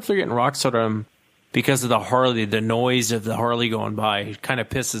thought, I wonder if they're getting rocks at them because of the Harley, the noise of the Harley going by. It kind of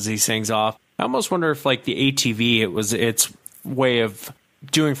pisses these things off. I almost wonder if like the ATV, it was its way of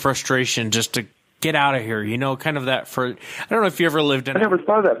doing frustration just to get out of here, kind of that for, I don't know if you ever lived in. I never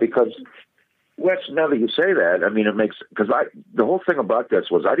thought of that because, Wes, now that you say that, I mean, it makes, because the whole thing about this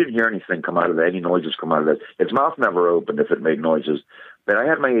was I didn't hear anything come out of that, any noises come out of that. Its mouth never opened if it made noises. But I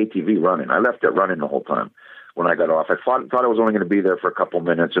had my ATV running. I left it running the whole time when I got off. I thought I was only going to be there for a couple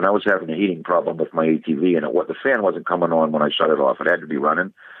minutes, and I was having a heating problem with my ATV, and the fan wasn't coming on when I shut it off. It had to be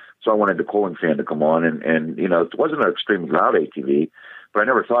running. So I wanted the cooling fan to come on, and it wasn't an extremely loud ATV, but I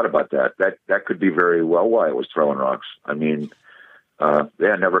never thought about that. That could be very well why it was throwing rocks. I mean,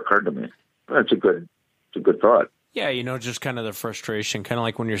 it never occurred to me. It's a good thought. Yeah, just kind of the frustration, kind of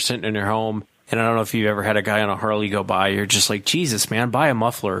like when you're sitting in your home, and I don't know if you've ever had a guy on a Harley go by, you're just like, Jesus, man, buy a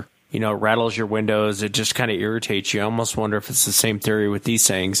muffler. It rattles your windows. It just kind of irritates you. I almost wonder if it's the same theory with these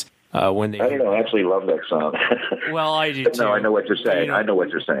things. I don't know. I actually love that sound. Well, I do too. No, I know what you're saying. I know what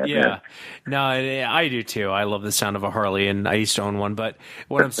you're saying. Yeah. No, I do too. I love the sound of a Harley, and I used to own one. But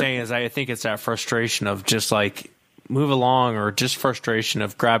what I'm saying is I think it's that frustration of just like move along, or just frustration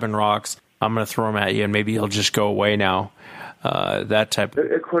of grabbing rocks. I'm going to throw them at you, and maybe you'll just go away now. That type of...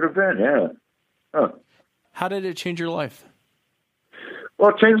 It could have been, yeah. Huh. How did it change your life? Well,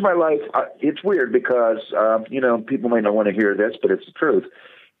 it changed my life. It's weird because, people might not want to hear this, but it's the truth,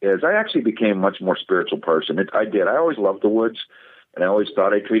 is I actually became a much more spiritual person. I did. I always loved the woods, and I always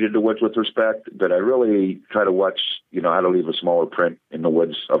thought I treated the woods with respect, but I really try to watch, how to leave a smaller print in the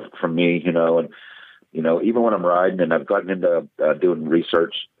woods from me, and, even when I'm riding, and I've gotten into doing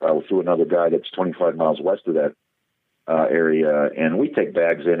research through another guy that's 25 miles west of that area, and we take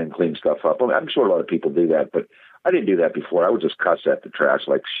bags in and clean stuff up. I'm sure a lot of people do that, but I didn't do that before. I would just cuss at the trash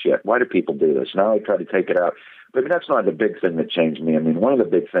like, shit, why do people do this? Now I try to take it out. But that's not the big thing that changed me. I mean, one of the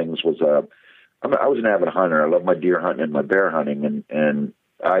big things was I was an avid hunter. I love my deer hunting and my bear hunting, and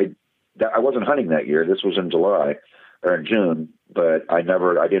I wasn't hunting that year. This was in July or in June, but I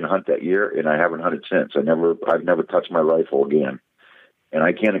didn't hunt that year, and I haven't hunted since. I've never touched my rifle again, and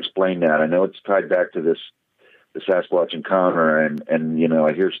I can't explain that. I know it's tied back to the Sasquatch encounter, and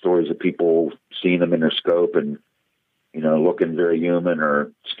I hear stories of people seeing them in their scope and looking very human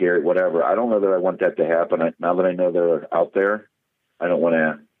or scary, whatever. I don't know that I want that to happen. Now that I know they're out there, I don't want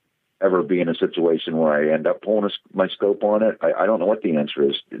to ever be in a situation where I end up pulling my scope on it. I don't know what the answer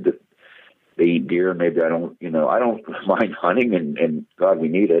is. They eat deer. Maybe I don't mind hunting, and God, we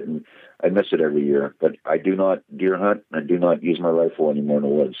need it, and I miss it every year. But I do not deer hunt, and I do not use my rifle anymore in the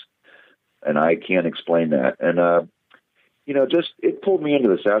woods. And I can't explain that. And, just it pulled me into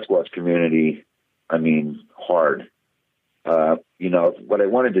the Sasquatch community, hard. What I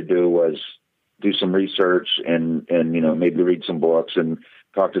wanted to do was do some research and maybe read some books and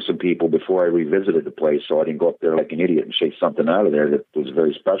talk to some people before I revisited the place, so I didn't go up there like an idiot and chase something out of there that was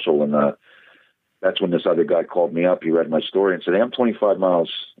very special. And that's when this other guy called me up. He read my story and said, hey, I'm 25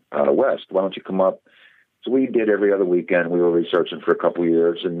 miles west. Why don't you come up? So we did every other weekend. We were researching for a couple of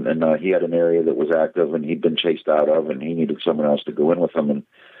years, and he had an area that was active and he'd been chased out of, and he needed someone else to go in with him.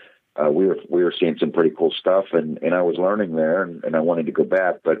 And we were seeing some pretty cool stuff, and I was learning there, and I wanted to go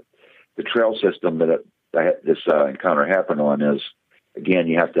back. But the trail system that this encounter happened on is, again,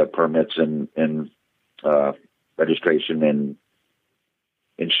 you have to have permits and registration and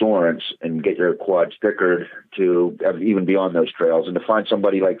insurance and get your quad stickered to even be on those trails. And to find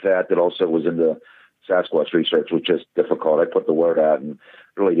somebody like that also was into Sasquatch research was just difficult. I put the word out and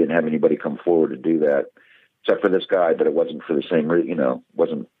really didn't have anybody come forward to do that, except for this guy, but it wasn't for the same reason,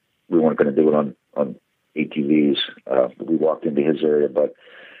 we weren't going to do it on ATVs. We walked into his area,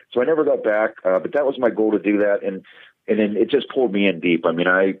 so I never got back, but that was my goal to do that. And then it just pulled me in deep.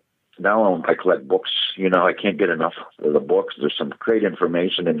 I collect books, I can't get enough of the books. There's some great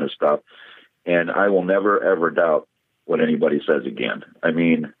information in this stuff, and I will never, ever doubt what anybody says again. I'm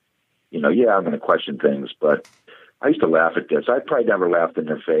going to question things, but I used to laugh at this. I probably never laughed in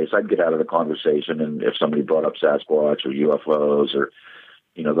their face. I'd get out of the conversation, and if somebody brought up Sasquatch or UFOs or,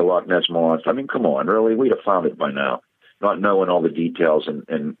 the Loch Ness Monster, come on, really? We'd have found it by now, not knowing all the details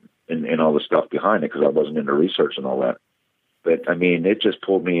and all the stuff behind it, because I wasn't into research and all that. But, it just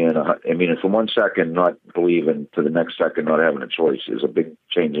pulled me in. From 1 second not believing to the next second not having a choice is a big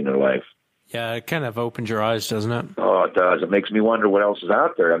change in your life. Yeah, it kind of opens your eyes, doesn't it? Oh, it does. It makes me wonder what else is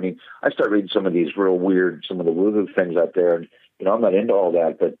out there. I start reading some of these real weird, some of the woo-hoo things out there, and, I'm not into all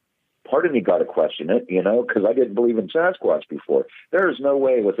that, but part of me got to question it, because I didn't believe in Sasquatch before. There is no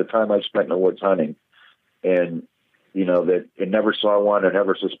way with the time I've spent in the woods hunting and, that I never saw one and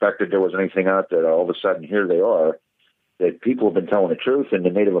never suspected there was anything out there. All of a sudden, here they are, that people have been telling the truth, and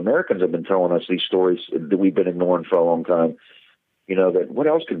the Native Americans have been telling us these stories that we've been ignoring for a long time. that what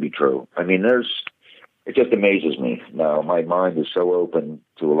else could be true? I mean, it just amazes me now. My mind is so open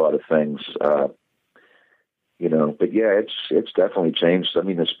to a lot of things, but yeah, it's definitely changed. I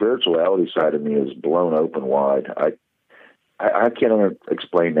mean, the spirituality side of me is blown open wide. I can't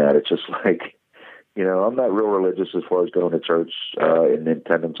explain that. It's just like, I'm not real religious as far as going to church in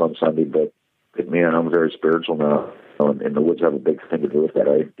attendance on Sunday, but man, I'm very spiritual now, and the woods have a big thing to do with that.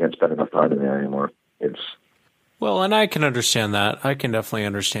 I can't spend enough time in there anymore. Well, and I can understand that. I can definitely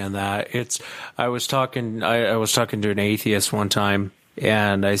understand that. I was talking to an atheist one time,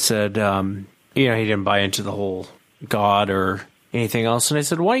 and I said, he didn't buy into the whole God or anything else. And I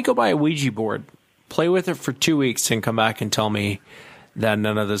said, why don't you go buy a Ouija board, play with it for 2 weeks, and come back and tell me that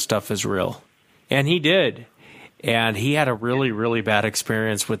none of this stuff is real? And he did. And he had a really, really bad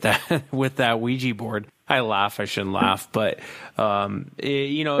experience with that Ouija board. I laugh. I shouldn't laugh, but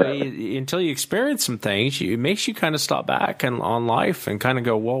until you experience some things, it makes you kind of stop back on life and kind of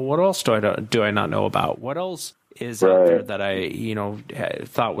go, well, what else do I not know about? What else is out there that I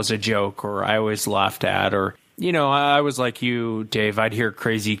thought was a joke, or I always laughed at, or I was like you, Dave. I'd hear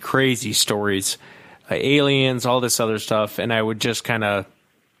crazy stories, aliens, all this other stuff, and I would just kind of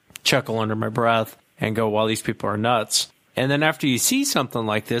chuckle under my breath and go, well, these people are nuts. And then after you see something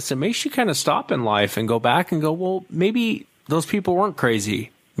like this, it makes you kind of stop in life and go back and go, well, maybe those people weren't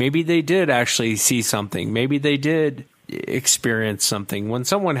crazy. Maybe they did actually see something. Maybe they did experience something. When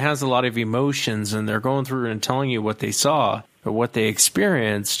someone has a lot of emotions and they're going through and telling you what they saw or what they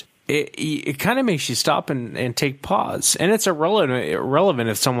experienced, it kind of makes you stop and take pause. And it's irrelevant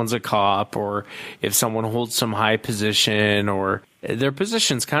if someone's a cop or if someone holds some high position, or their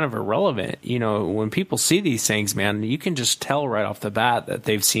position's kind of irrelevant. When people see these things, man, you can just tell right off the bat that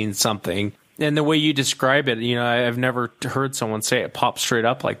they've seen something. And the way you describe it, I've never heard someone say it pops straight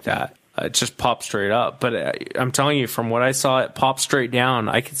up like that. It just pops straight up. But I'm telling you, from what I saw, it popped straight down.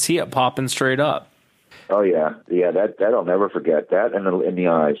 I could see it popping straight up. Oh yeah. That I'll never forget that. And in the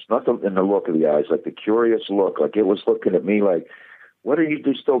eyes, not in the look of the eyes, like the curious look, like it was looking at me like, what are you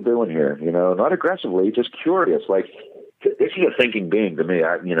still doing here? Not aggressively, just curious. Like, this is a thinking being to me.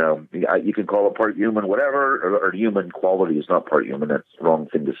 You can call it part human, whatever, or human quality is not part human. That's the wrong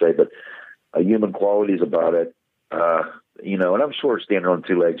thing to say, but human qualities about it. And I'm sure standing on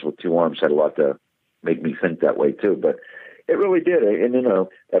two legs with two arms had a lot to make me think that way too. But it really did. And,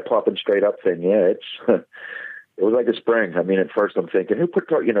 that popping straight up thing, yeah, it was like a spring. I mean, at first I'm thinking, who put,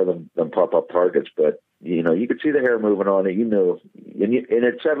 them pop-up targets? But, you could see the hair moving on it, and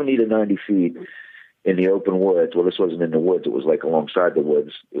at 70 to 90 feet in the open woods. Well, this wasn't in the woods. It was like alongside the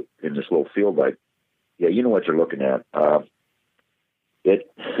woods in this little field. Like, yeah, you know what you're looking at.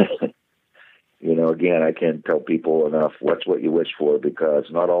 Again, I can't tell people enough what's what you wish for,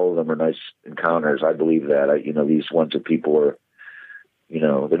 because not all of them are nice encounters. I believe that. These ones that people are,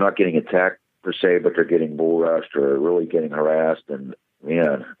 they're not getting attacked per se, but they're getting bull rushed or really getting harassed. And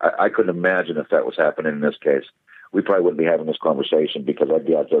man, I couldn't imagine if that was happening in this case. We probably wouldn't be having this conversation, because I'd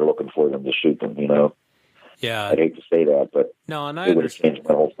be out there looking for them to shoot them, Yeah. I'd hate to say that, but no, and it would have changed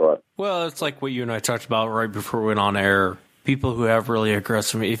my whole thought. Well, it's like what you and I talked about right before we went on air. People who have really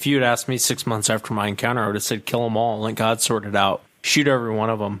aggressive, if you had asked me 6 months after my encounter, I would have said kill them all, let God sort it out. Shoot every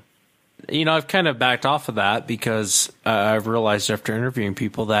one of them. I've kind of backed off of that, because I've realized after interviewing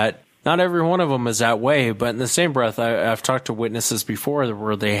people that not every one of them is that way. But in the same breath, I've talked to witnesses before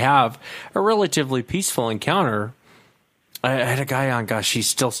where they have a relatively peaceful encounter. I had a guy on, gosh, he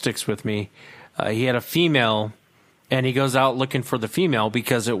still sticks with me. He had a female, and he goes out looking for the female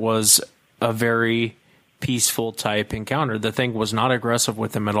because it was a very peaceful type encounter. The thing was not aggressive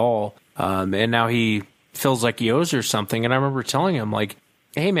with him at all. And now he feels like he owes her something. And I remember telling him, like,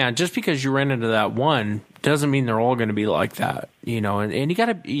 hey man, just because you ran into that one doesn't mean they're all going to be like that, and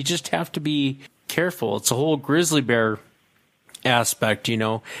you just have to be careful. It's a whole grizzly bear aspect,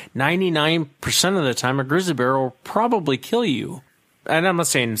 99% of the time a grizzly bear will probably kill you. And I'm not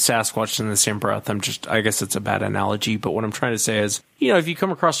saying Sasquatch in the same breath. I guess it's a bad analogy, but what I'm trying to say is, if you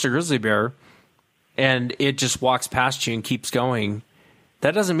come across a grizzly bear and it just walks past you and keeps going,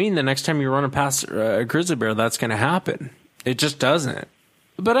 that doesn't mean the next time you're running past a grizzly bear, that's going to happen. It just doesn't.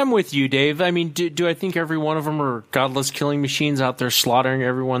 But I'm with you, Dave. I mean, do I think every one of them are godless killing machines out there slaughtering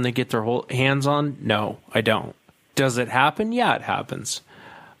everyone they get their hands on? No, I don't. Does it happen? Yeah, it happens.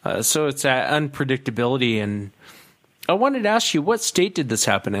 So it's that unpredictability. And I wanted to ask you, what state did this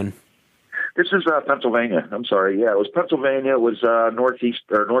happen in? This is Pennsylvania. I'm sorry. Yeah, it was Pennsylvania. It was northeast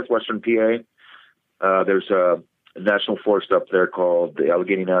or northwestern PA. There's a national forest up there called the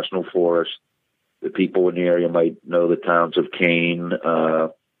Allegheny National Forest. The people in the area might know the towns of Kane,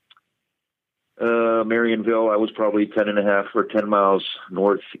 Marionville. I was probably 10.5 or 10 miles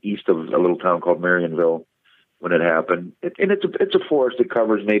northeast of a little town called Marionville when it happened. It's a forest that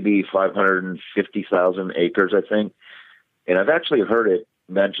covers maybe 550,000 acres, I think. And I've actually heard it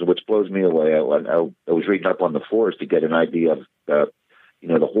mentioned, which blows me away. I was reading up on the forest to get an idea of, the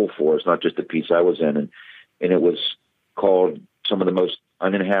whole forest, not just the piece I was in. And it was called some of the most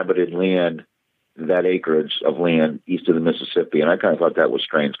uninhabited land, that acreage of land east of the Mississippi. And I kind of thought that was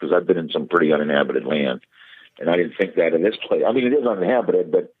strange because I've been in some pretty uninhabited land. And I didn't think that in this place. I mean, it is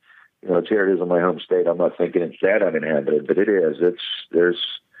uninhabited, but, it's here it is in my home state. I'm not thinking it's that uninhabited, but it is. There's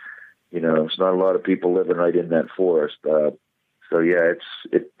not a lot of people living right in that forest. So yeah,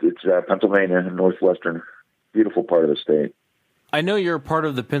 it's Pennsylvania, northwestern, beautiful part of the state. I know you're a part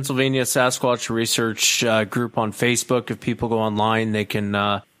of the Pennsylvania Sasquatch Research group on Facebook. If people go online, they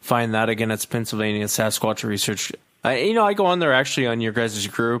can find that. Again, it's Pennsylvania Sasquatch Research. I go on there actually on your guys'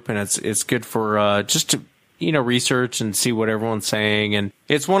 group, and it's good for just to research and see what everyone's saying. And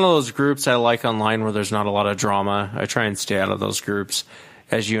it's one of those groups I like online where there's not a lot of drama. I try and stay out of those groups.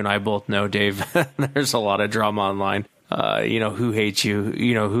 As you and I both know, Dave, there's a lot of drama online. Who hates you,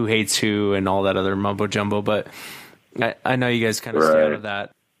 who hates who, and all that other mumbo jumbo. But I know you guys kind of stay out of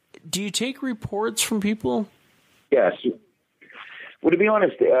that. Do you take reports from people? Yes. Well, to be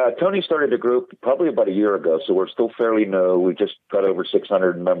honest, Tony started a group probably about a year ago, so we're still fairly new. We just got over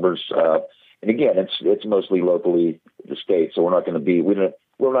 600 members. And again, it's mostly locally the state, so we're not going to be,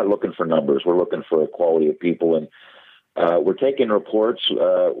 we're not looking for numbers. We're looking for a quality of people. And we're taking reports.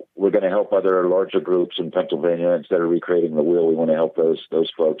 We're going to help other larger groups in Pennsylvania. Instead of recreating the wheel, we want to help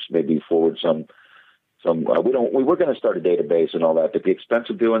those folks maybe forward some. We were going to start a database and all that, but the expense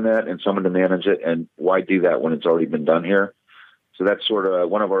of doing that and someone to manage it, and why do that when it's already been done here? So that's sort of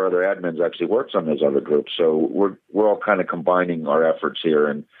one of our other admins actually works on those other groups. So we're all kind of combining our efforts here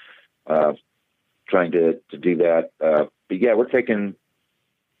and trying to do that. But yeah, we're taking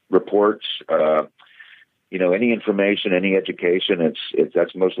reports. Any information, any education,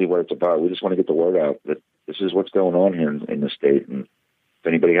 that's mostly what it's about. We just want to get the word out that this is what's going on here in the state. And if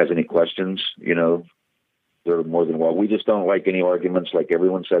anybody has any questions, they're more than welcome. We just don't like any arguments, like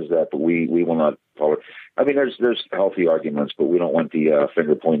everyone says that, but we will not follow. I mean, there's healthy arguments, but we don't want the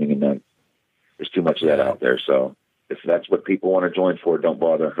finger pointing and then there's too much of that out there. So if that's what people want to join for, don't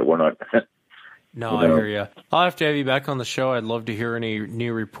bother. We're not. No, I hear you. I'll have to have you back on the show. I'd love to hear any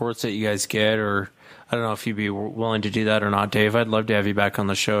new reports that you guys get, or I don't know if you'd be willing to do that or not, Dave. I'd love to have you back on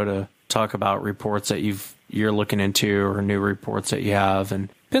the show to talk about reports that you're looking into or new reports that you have. And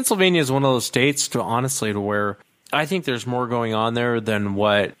Pennsylvania is one of those states, to where I think there's more going on there than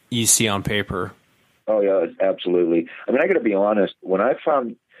what you see on paper. Oh yeah, absolutely. I mean, I got to be honest. When I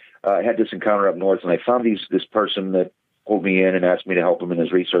found I had this encounter up north, and I found this person that pulled me in and asked me to help him in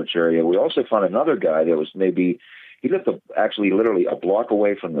his research area. We also found another guy that was he lived actually literally a block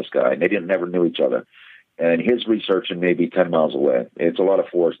away from this guy, and they never knew each other. And his researching maybe 10 miles away. It's a lot of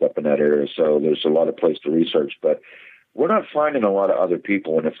forest up in that area, so there's a lot of place to research. But we're not finding a lot of other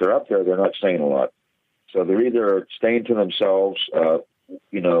people, and if they're up there, they're not saying a lot. So they're either staying to themselves.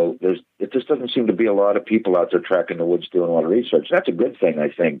 It just doesn't seem to be a lot of people out there tracking the woods doing a lot of research. That's a good thing, I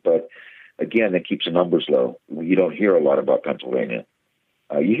think, but again, it keeps the numbers low. You don't hear a lot about Pennsylvania.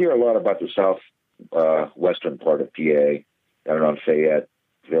 You hear a lot about the southwestern part of PA, down around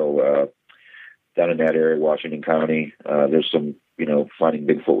Fayetteville, down in that area, Washington County. There's some, Finding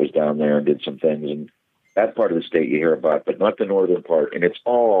Bigfoot was down there and did some things. And that part of the state you hear about, but not the northern part. And it's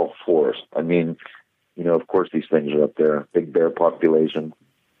all forest. I mean, of course these things are up there. Big bear population.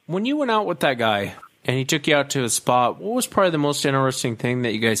 When you went out with that guy and he took you out to a spot, what was probably the most interesting thing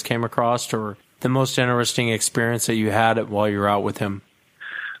that you guys came across, or the most interesting experience that you had while you were out with him?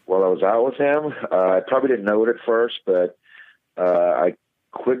 Well, I was out with him. I probably didn't know it at first, but I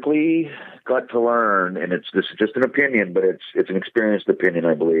quickly got to learn, and this is just an opinion, but it's an experienced opinion,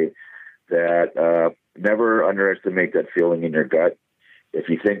 I believe, that never underestimate that feeling in your gut. If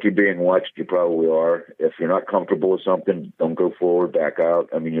you think you're being watched, you probably are. If you're not comfortable with something, don't go forward, back out.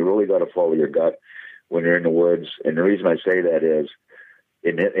 I mean, you really got to follow your gut when you're in the woods. And the reason I say that is,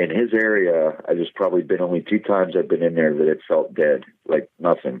 in his area, there's probably been only 2 times I've been in there that it felt dead, like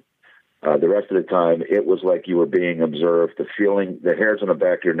nothing. The rest of the time, it was like you were being observed. The feeling, the hairs on the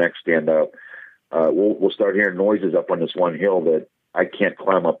back of your neck stand up. We'll start hearing noises up on this one hill that I can't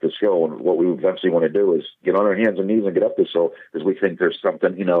climb up this hill. And what we eventually want to do is get on our hands and knees and get up this hill, because we think there's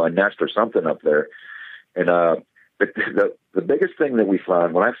something, a nest or something up there. And the biggest thing that we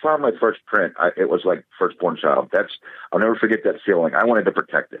found, when I found my first print, it was like firstborn child. I'll never forget that feeling. I wanted to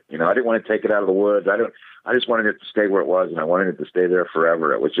protect it. I didn't want to take it out of the woods. I just wanted it to stay where it was, and I wanted it to stay there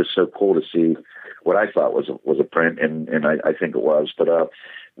forever. It was just so cool to see what I thought was a print, and I think it was. But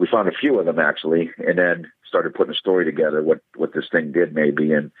we found a few of them actually, and then started putting a story together what this thing did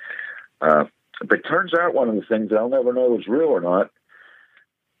maybe. And but it turns out one of the things that I'll never know is real or not.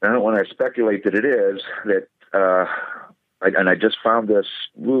 I don't want to speculate that it is, that I just found this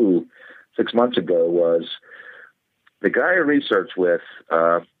 6 months ago, was the guy I researched with.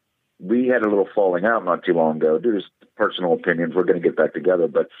 We had a little falling out not too long ago due to personal opinions. We're going to get back together,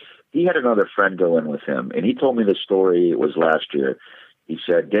 but he had another friend go in with him, and he told me the story. It was last year. He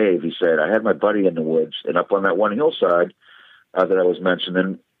said, Dave, I had my buddy in the woods, and up on that one hillside that I was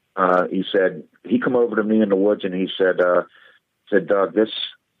mentioning, he said, he come over to me in the woods, and he said, Doug, this,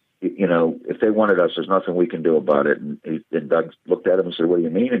 if they wanted us, there's nothing we can do about it. And Doug looked at him and said, what do you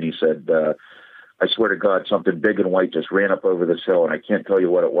mean? And he said, I swear to God, something big and white just ran up over this hill, and I can't tell you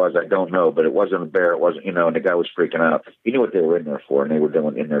what it was. I don't know, but it wasn't a bear. It wasn't, and the guy was freaking out. He knew what they were in there for, and they were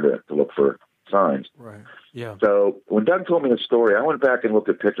going in there to look for signs. Right. Yeah. So when Doug told me the story, I went back and looked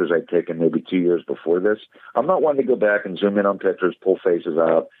at pictures I'd taken maybe 2 years before this. I'm not one to go back and zoom in on pictures, pull faces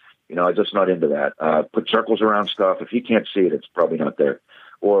out. I'm just not into that. Put circles around stuff. If you can't see it, it's probably not there,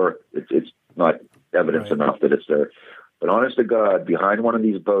 or it's not evidence enough that it's there. But honest to God, behind one of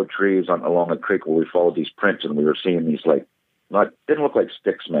these bow trees along a creek where we followed these prints, and we were seeing these didn't look like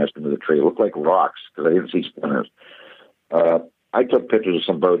sticks smashed into the tree. It looked like rocks because I didn't see splinters. I took pictures of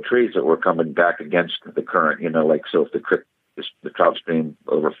some bow trees that were coming back against the current, so if the creek, the trout stream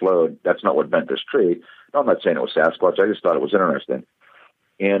overflowed, that's not what bent this tree. No, I'm not saying it was Sasquatch. I just thought it was interesting.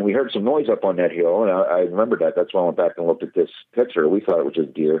 And we heard some noise up on that hill, and I remembered that. That's why I went back and looked at this picture. We thought it was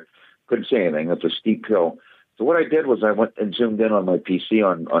just deer. Couldn't see anything. It's a steep hill. So what I did was I went and zoomed in on my PC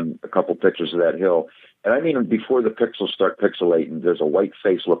on a couple pictures of that hill. And I mean, before the pixels start pixelating, there's a white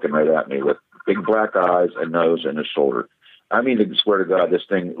face looking right at me with big black eyes, a nose, and a shoulder. I mean, I swear to God, this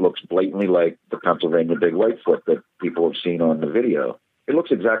thing looks blatantly like the Pennsylvania big whitefoot that people have seen on the video. It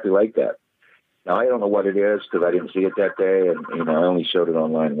looks exactly like that. Now, I don't know what it is because I didn't see it that day. And, I only showed it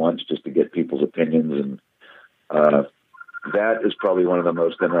online once just to get people's opinions. And that is probably one of the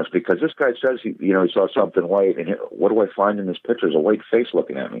most interesting, because this guy says he saw something white, and what do I find in this picture is a white face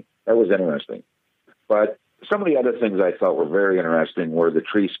looking at me. That was interesting. But some of the other things I thought were very interesting were the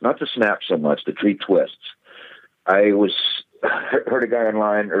trees, not the snaps so much, the tree twists. I heard a guy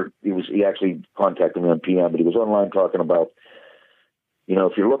online, or he actually contacted me on PM, but he was online talking about,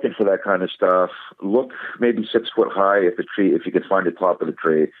 if you're looking for that kind of stuff, look maybe 6 foot high if you could find the top of the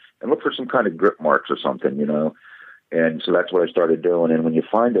tree, and look for some kind of grip marks or something, And so that's what I started doing. And when you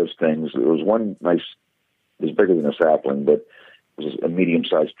find those things, there was one nice, it was bigger than a sapling, but it was a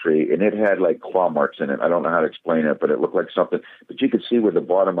medium-sized tree, and it had like claw marks in it. I don't know how to explain it, but it looked like something. But you could see where the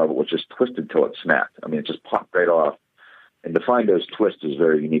bottom of it was just twisted till it snapped. I mean, it just popped right off. And to find those twists is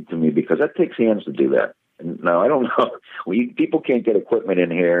very unique to me, because that takes hands to do that. And now, I don't know. People can't get equipment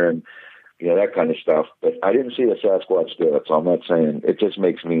in here and, that kind of stuff. But I didn't see the Sasquatch do it, so I'm not saying. It just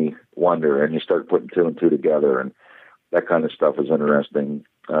makes me wonder, and you start putting 2 and 2 together, and that kind of stuff is interesting.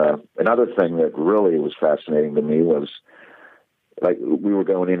 Another thing that really was fascinating to me was, like, we were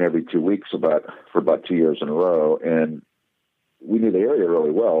going in every 2 weeks for about 2 years in a row, and we knew the area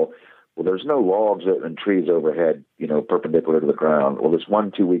really well. Well, there's no logs and trees overhead, perpendicular to the ground. Well, this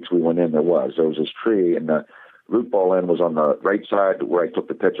 1 2 weeks we went in, there was this tree, and the root ball end was on the right side. Where I took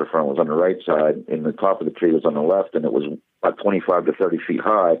the picture from was on the right side, and the top of the tree was on the left, and it was about 25 to 30 feet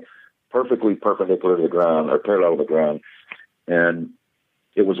high, perfectly perpendicular to the ground, or parallel to the ground. And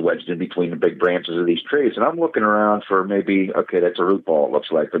it was wedged in between the big branches of these trees. And I'm looking around for maybe, okay, that's a root ball, it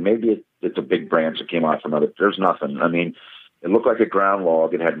looks like, but maybe it's a big branch that came out from another. There's nothing. I mean, it looked like a ground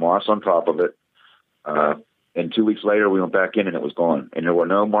log. It had moss on top of it. And 2 weeks later, we went back in, and it was gone. And there were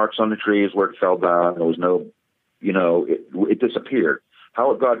no marks on the trees where it fell down. There was no, it disappeared.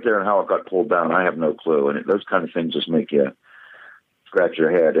 How it got there and how it got pulled down, I have no clue. And those kind of things just make you scratch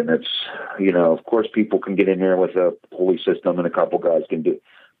your head. And it's, of course, people can get in here with a pulley system, and a couple guys can do.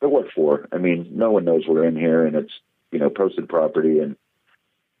 But what for? I mean, no one knows we're in here, and it's, posted property. And,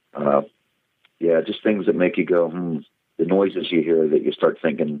 just things that make you go, the noises you hear that you start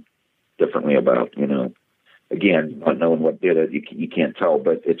thinking differently about, Again, not knowing what did it, you can't tell,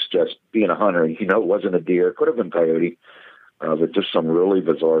 but it's just being a hunter. It wasn't a deer. It could have been coyote. But just some really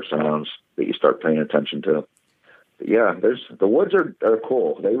bizarre sounds that you start paying attention to. But yeah, the woods are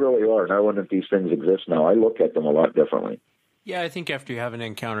cool. They really are. Knowing that these things exist now, I look at them a lot differently. Yeah, I think after you have an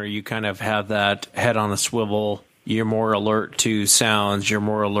encounter, you kind of have that head on a swivel You're more alert to sounds. You're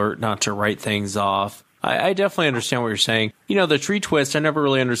more alert not to write things off. I definitely understand what you're saying. You know, the tree twist, I never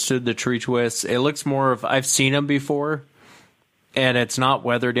really understood the tree twists. It looks more of, I've seen them before, and it's not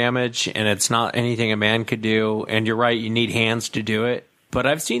weather damage, and it's not anything a man could do. And you're right, you need hands to do it. But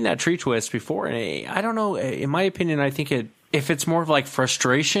I've seen that tree twist before, and I don't know. In my opinion, I think if it's more of like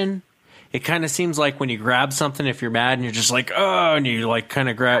frustration, it kind of seems like when you grab something, if you're mad and you're just like, oh, and you like kind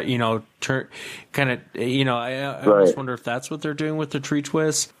of grab, you know, turn, kind of, you know, I almost wonder if that's what they're doing with the tree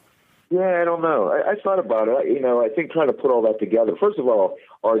twist. Yeah, I don't know. I thought about it. You know, I think trying to put all that together. First of all,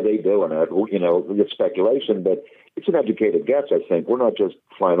 are they doing it? You know, it's speculation, but it's an educated guess, I think. We're not just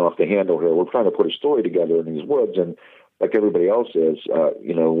flying off the handle here. We're trying to put a story together in these woods, and like everybody else is,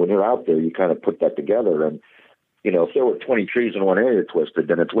 you know, when you're out there, you kind of put that together. And, you know, if there were 20 trees in one area twisted,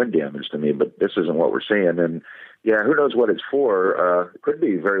 then it's wind damage to me, but this isn't what we're seeing. And, yeah, who knows what it's for? It could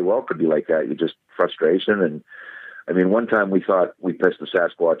be, very well could be like that. You just frustration. And, I mean, one time we thought we pissed the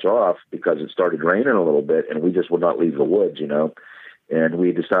Sasquatch off because it started raining a little bit, and we just would not leave the woods, you know. And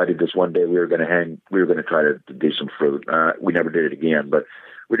we decided this one day we were going to try to do some fruit. We never did it again, but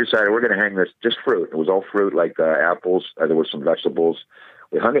we decided we're going to hang this, just fruit. It was all fruit, like apples. There were some vegetables.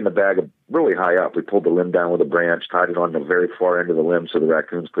 We hung it in the bag really high up. We pulled the limb down with a branch, tied it on the very far end of the limb so the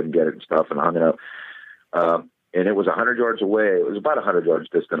raccoons couldn't get it and stuff, and hung it up. And it was 100 yards away. It was about 100 yards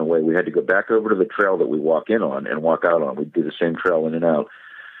distant away. We had to go back over to the trail that we walk in on and walk out on. We'd do the same trail in and out.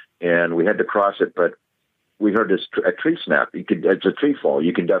 And we had to cross it, but we heard a tree snap. It's a tree fall.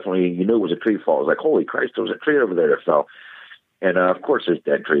 You knew it was a tree fall. It was like, holy Christ, there was a tree over there that fell. And, of course, there's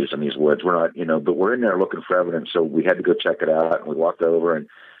dead trees in these woods. We're not, you know, but we're in there looking for evidence. So we had to go check it out. And we walked over, and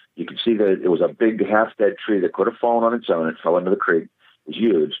you could see that it was a big half-dead tree that could have fallen on its own. It fell into the creek. It was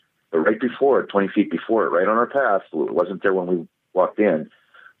huge. But right before it, 20 feet before it, right on our path, it wasn't there when we walked in,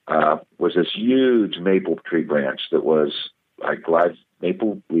 was this huge maple tree branch that was like live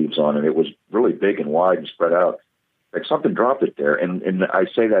maple leaves on it. It was really big and wide and spread out. Like something dropped it there. And I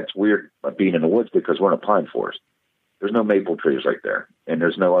say that's weird being in the woods because we're in a pine forest. There's no maple trees right there. And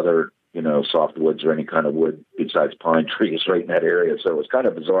there's no other, you know, softwoods or any kind of wood besides pine trees right in that area. So it was kind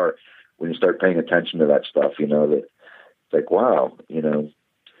of bizarre when you start paying attention to that stuff, you know, that it's like, wow, you know.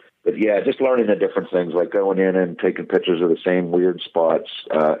 But, yeah, just learning the different things, like going in and taking pictures of the same weird spots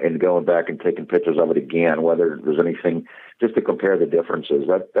and going back and taking pictures of it again, whether there's anything, just to compare the differences.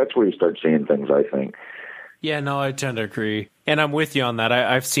 That's where you start seeing things, I think. Yeah, no, I tend to agree. And I'm with you on that.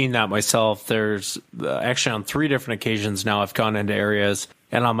 I've seen that myself. There's actually on 3 different occasions now I've gone into areas,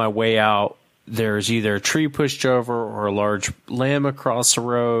 and on my way out, there's either a tree pushed over or a large limb across the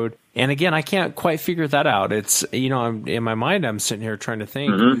road. And again, I can't quite figure that out. It's, you know, in my mind, I'm sitting here trying to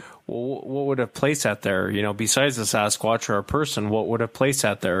think, well, what would have placed that there? You know, besides the Sasquatch or a person, what would have placed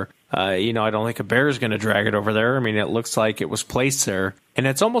that there? You know, I don't think a bear is going to drag it over there. I mean, it looks like it was placed there. And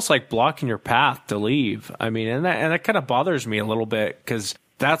it's almost like blocking your path to leave. I mean, and that kind of bothers me a little bit because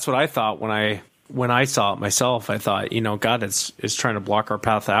that's what I thought when I saw it myself. I thought, you know, God, it's trying to block our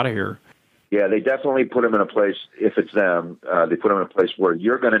path out of here. Yeah, they definitely put them in a place, if it's them, they put them in a place where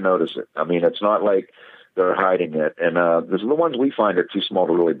you're going to notice it. I mean, it's not like they're hiding it. And the ones we find are too small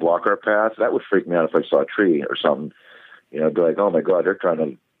to really block our path. That would freak me out if I saw a tree or something. You know, be like, oh, my God, they're trying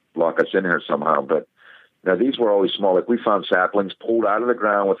to block us in here somehow. But now these were always small. Like we found saplings pulled out of the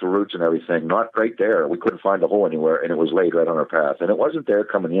ground with the roots and everything, not right there. We couldn't find a hole anywhere, and it was laid right on our path. And it wasn't there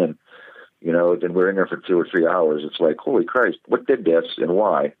coming in, you know, and we're in there for 2 or 3 hours. It's like, holy Christ, what did this and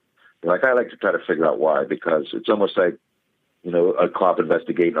why? Like, I like to try to figure out why, because it's almost like, you know, a cop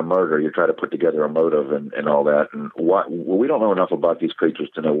investigating a murder. You try to put together a motive and all that. And why, well, we don't know enough about these creatures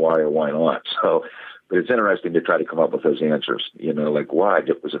to know why or why not. So, but it's interesting to try to come up with those answers. You know, like, why?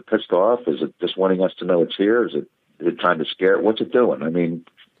 Was it pissed off? Is it just wanting us to know it's here? Is it trying to scare? What's it doing? I mean,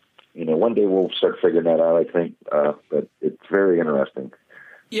 you know, one day we'll start figuring that out, I think. But it's very interesting.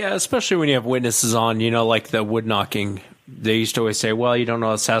 Yeah, especially when you have witnesses on, you know, like the wood knocking. They used to always say, well, you don't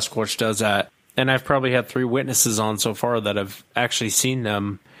know how Sasquatch does that. And I've probably had 3 witnesses on so far that have actually seen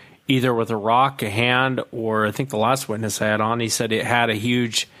them either with a rock, a hand, or I think the last witness I had on, he said it had a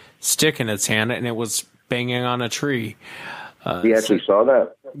huge stick in its hand and it was banging on a tree. He actually saw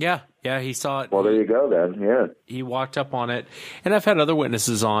that? Yeah, he saw it. Well, there you go then, yeah. He walked up on it. And I've had other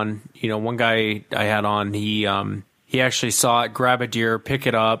witnesses on. You know, one guy I had on, he actually saw it grab a deer, pick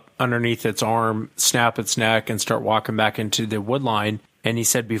it up underneath its arm, snap its neck, and start walking back into the wood line. And he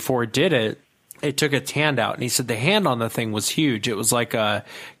said before it did it, it took its hand out. And he said the hand on the thing was huge. It was like a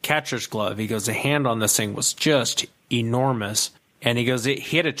catcher's glove. He goes, the hand on this thing was just enormous. And he goes, it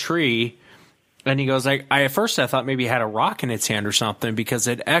hit a tree. And he goes, at first I thought maybe it had a rock in its hand or something because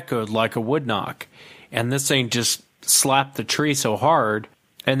it echoed like a wood knock. and this thing just slapped the tree so hard.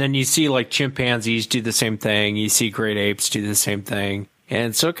 And then you see like chimpanzees do the same thing. You see great apes do the same thing.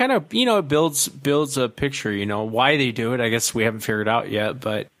 And so it kind of, it builds a picture, why they do it. I guess we haven't figured out yet,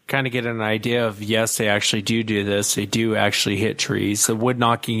 but kind of get an idea of, yes, they actually do this. They do actually hit trees. The wood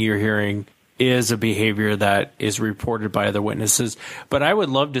knocking you're hearing is a behavior that is reported by other witnesses. But I would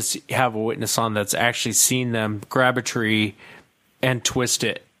love to have a witness on that's actually seen them grab a tree and twist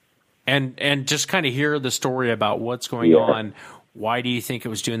it and just kind of hear the story about what's going on. Why do you think it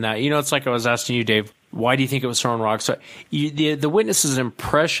was doing that? It's like I was asking you, Dave, why do you think it was throwing rocks? So the witness's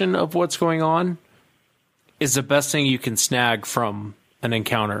impression of what's going on is the best thing you can snag from an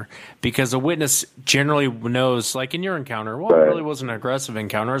encounter, because a witness generally knows, like in your encounter, well, it really wasn't an aggressive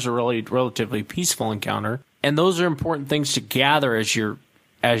encounter. It was a really relatively peaceful encounter. And those are important things to gather as you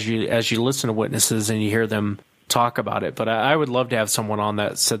listen to witnesses and you hear them talk about it. But I would love to have someone on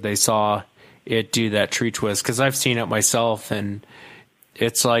that said they saw it do that tree twist, because I've seen it myself, and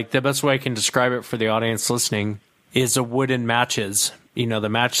it's like the best way I can describe it for the audience listening is a wooden matches, the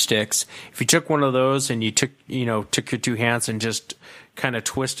matchsticks. If you took one of those and you took your two hands and just kind of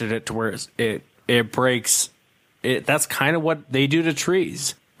twisted it to where it breaks, that's kind of what they do to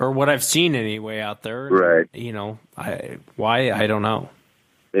trees, or what I've seen anyway out there. Right. I don't know.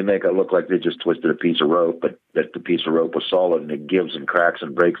 They make it look like they just twisted a piece of rope, but that the piece of rope was solid and it gives and cracks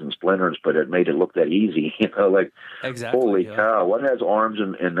and breaks and splinters, but it made it look that easy, exactly, holy cow, what has arms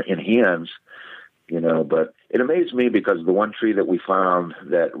and hands, but it amazed me because the one tree that we found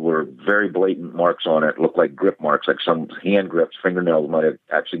that were very blatant marks on it looked like grip marks, like some hand grips, fingernails might have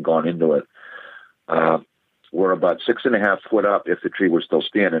actually gone into it, were about 6.5 foot up if the tree was still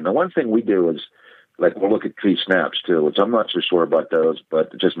standing. The one thing we do is, we'll look at tree snaps too, which I'm not so sure about those,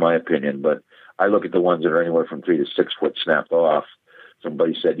 but just my opinion. But I look at the ones that are anywhere from 3 to 6 foot snapped off.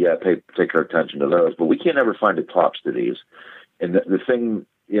 Somebody said, yeah, pay particular attention to those. But we can't ever find the tops to these. And the thing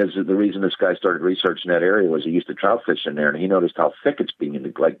is, the reason this guy started researching that area was he used to trout fish in there, and he noticed how thick it's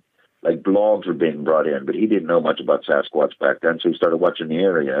being, like logs were being brought in. But he didn't know much about Sasquatch back then, so he started watching the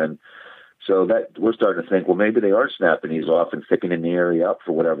area. And so that we're starting to think, well, maybe they are snapping these off and thickening the area up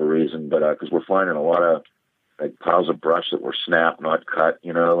for whatever reason. But because we're finding a lot of piles of brush that were snapped, not cut,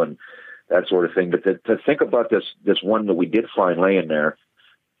 and that sort of thing. But to think about this one that we did find laying there,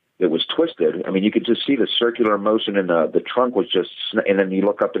 that was twisted. I mean, you could just see the circular motion, and the trunk was just, and then you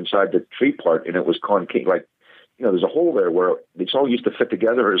look up inside the tree part, and it was concave. There's a hole there where it's all used to fit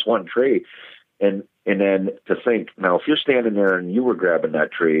together as one tree. And then to think, now, if you're standing there and you were grabbing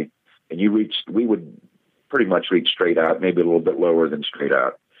that tree, and we would pretty much reach straight out, maybe a little bit lower than straight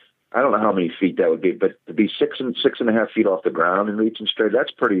out. I don't know how many feet that would be, but to be 6.5 feet off the ground and reaching straight,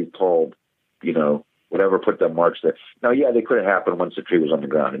 that's pretty tall, whatever put them marks there. Now, yeah, they could have happened once the tree was on the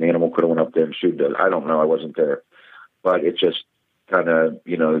ground. An animal could have went up there and shooed it. I don't know. I wasn't there. But it just kind of,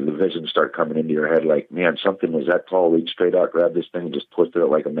 the visions start coming into your head like, man, something was that tall, reach straight out, grab this thing and just twisted it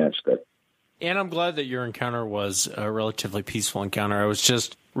like a matchstick. And I'm glad that your encounter was a relatively peaceful encounter. I was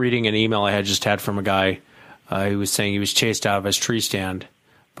just reading an email I had just had from a guy who was saying he was chased out of his tree stand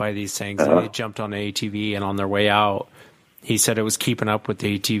by these things. And they jumped on the ATV, and on their way out, he said it was keeping up with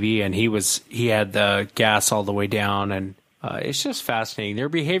the ATV, and he had the gas all the way down. And it's just fascinating. Their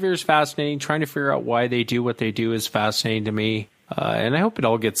behavior is fascinating. Trying to figure out why they do what they do is fascinating to me. And I hope it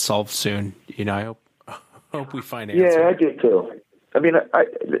all gets solved soon. I hope we find answers. Yeah, I do too. I mean,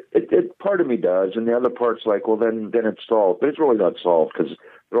 it part of me does, and the other part's like, well, then it's solved. But it's really not solved because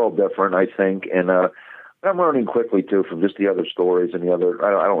they're all different, I think. And I'm learning quickly, too, from just the other stories and the other,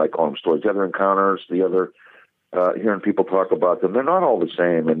 I don't like calling them stories, the other encounters, the other, hearing people talk about them. They're not all the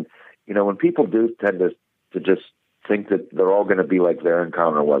same. And, when people do tend to just think that they're all going to be like their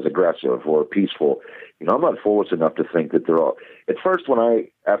encounter was, aggressive or peaceful, I'm not foolish enough to think that they're all. At first,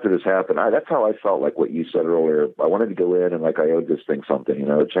 after this happened, that's how I felt, like what you said earlier. I wanted to go in and I owed this thing something,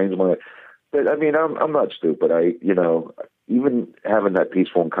 it changed my. But I mean, I'm not stupid. Even having that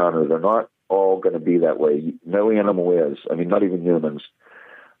peaceful encounter, they're not all going to be that way. No animal is. I mean, not even humans.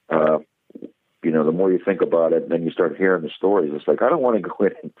 The more you think about it, and then you start hearing the stories. It's like I don't want to go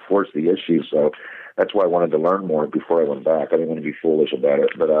in and force the issue. So that's why I wanted to learn more before I went back. I didn't want to be foolish about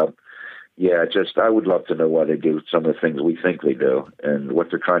it, but. Yeah, I would love to know why they do some of the things we think they do and what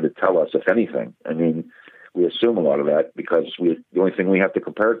they're trying to tell us, if anything. I mean, we assume a lot of that because the only thing we have to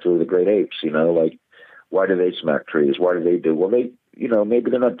compare it to are the great apes, why do they smack trees? Why do they do? Well, they,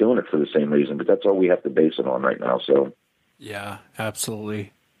 maybe they're not doing it for the same reason, but that's all we have to base it on right now. So, yeah,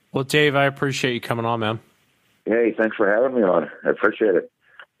 absolutely. Well, Dave, I appreciate you coming on, man. Hey, thanks for having me on. I appreciate it.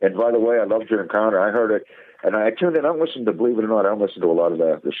 And by the way, I loved your encounter. I heard it, and I tuned in. I don't listen to, believe it or not, I don't listen to a lot of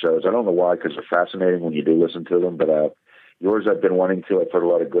the shows. I don't know why, because they're fascinating when you do listen to them. But yours, I've been wanting to. I've heard a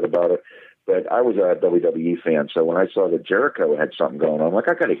lot of good about it. But I was a WWE fan, so when I saw that Jericho had something going on, I'm like,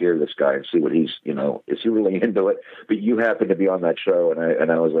 I got to hear this guy and see what he's, is he really into it? But you happened to be on that show,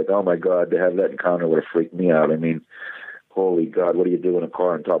 and I was like, oh my God, to have that encounter would have freaked me out. I mean, holy God, what do you do in a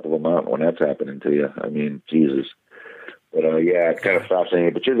car on top of a mountain when that's happening to you? I mean, Jesus. But yeah, it's kind of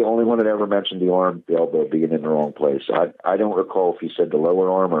fascinating. But you're the only one that ever mentioned the elbow being in the wrong place. I don't recall if he said the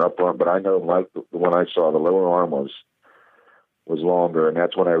lower arm or upper arm, but I know the one I saw, the lower arm was longer, and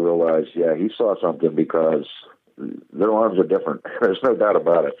that's when I realized, yeah, he saw something, because their arms are different. There's no doubt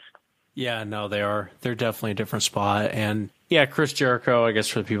about it. Yeah, no, they are. They're definitely a different spot. And yeah, Chris Jericho, I guess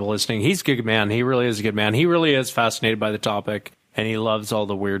for the people listening, he's a good man. He really is a good man. He really is fascinated by the topic, and he loves all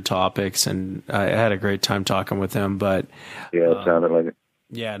the weird topics, and I had a great time talking with him. But yeah, it sounded like it.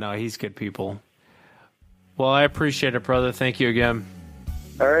 Yeah, no, he's good people. Well, I appreciate it, brother. Thank you again.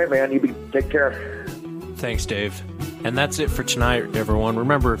 All right, man. Take care. Thanks, Dave. And that's it for tonight, everyone.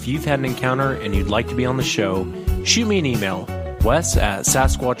 Remember, if you've had an encounter and you'd like to be on the show, shoot me an email,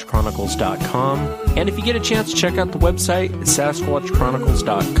 wes@sasquatchchronicles.com. And if you get a chance, check out the website,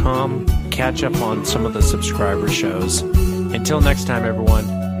 sasquatchchronicles.com. Catch up on some of the subscriber shows. Until next time, everyone,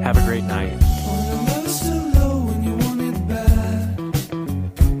 have a great night.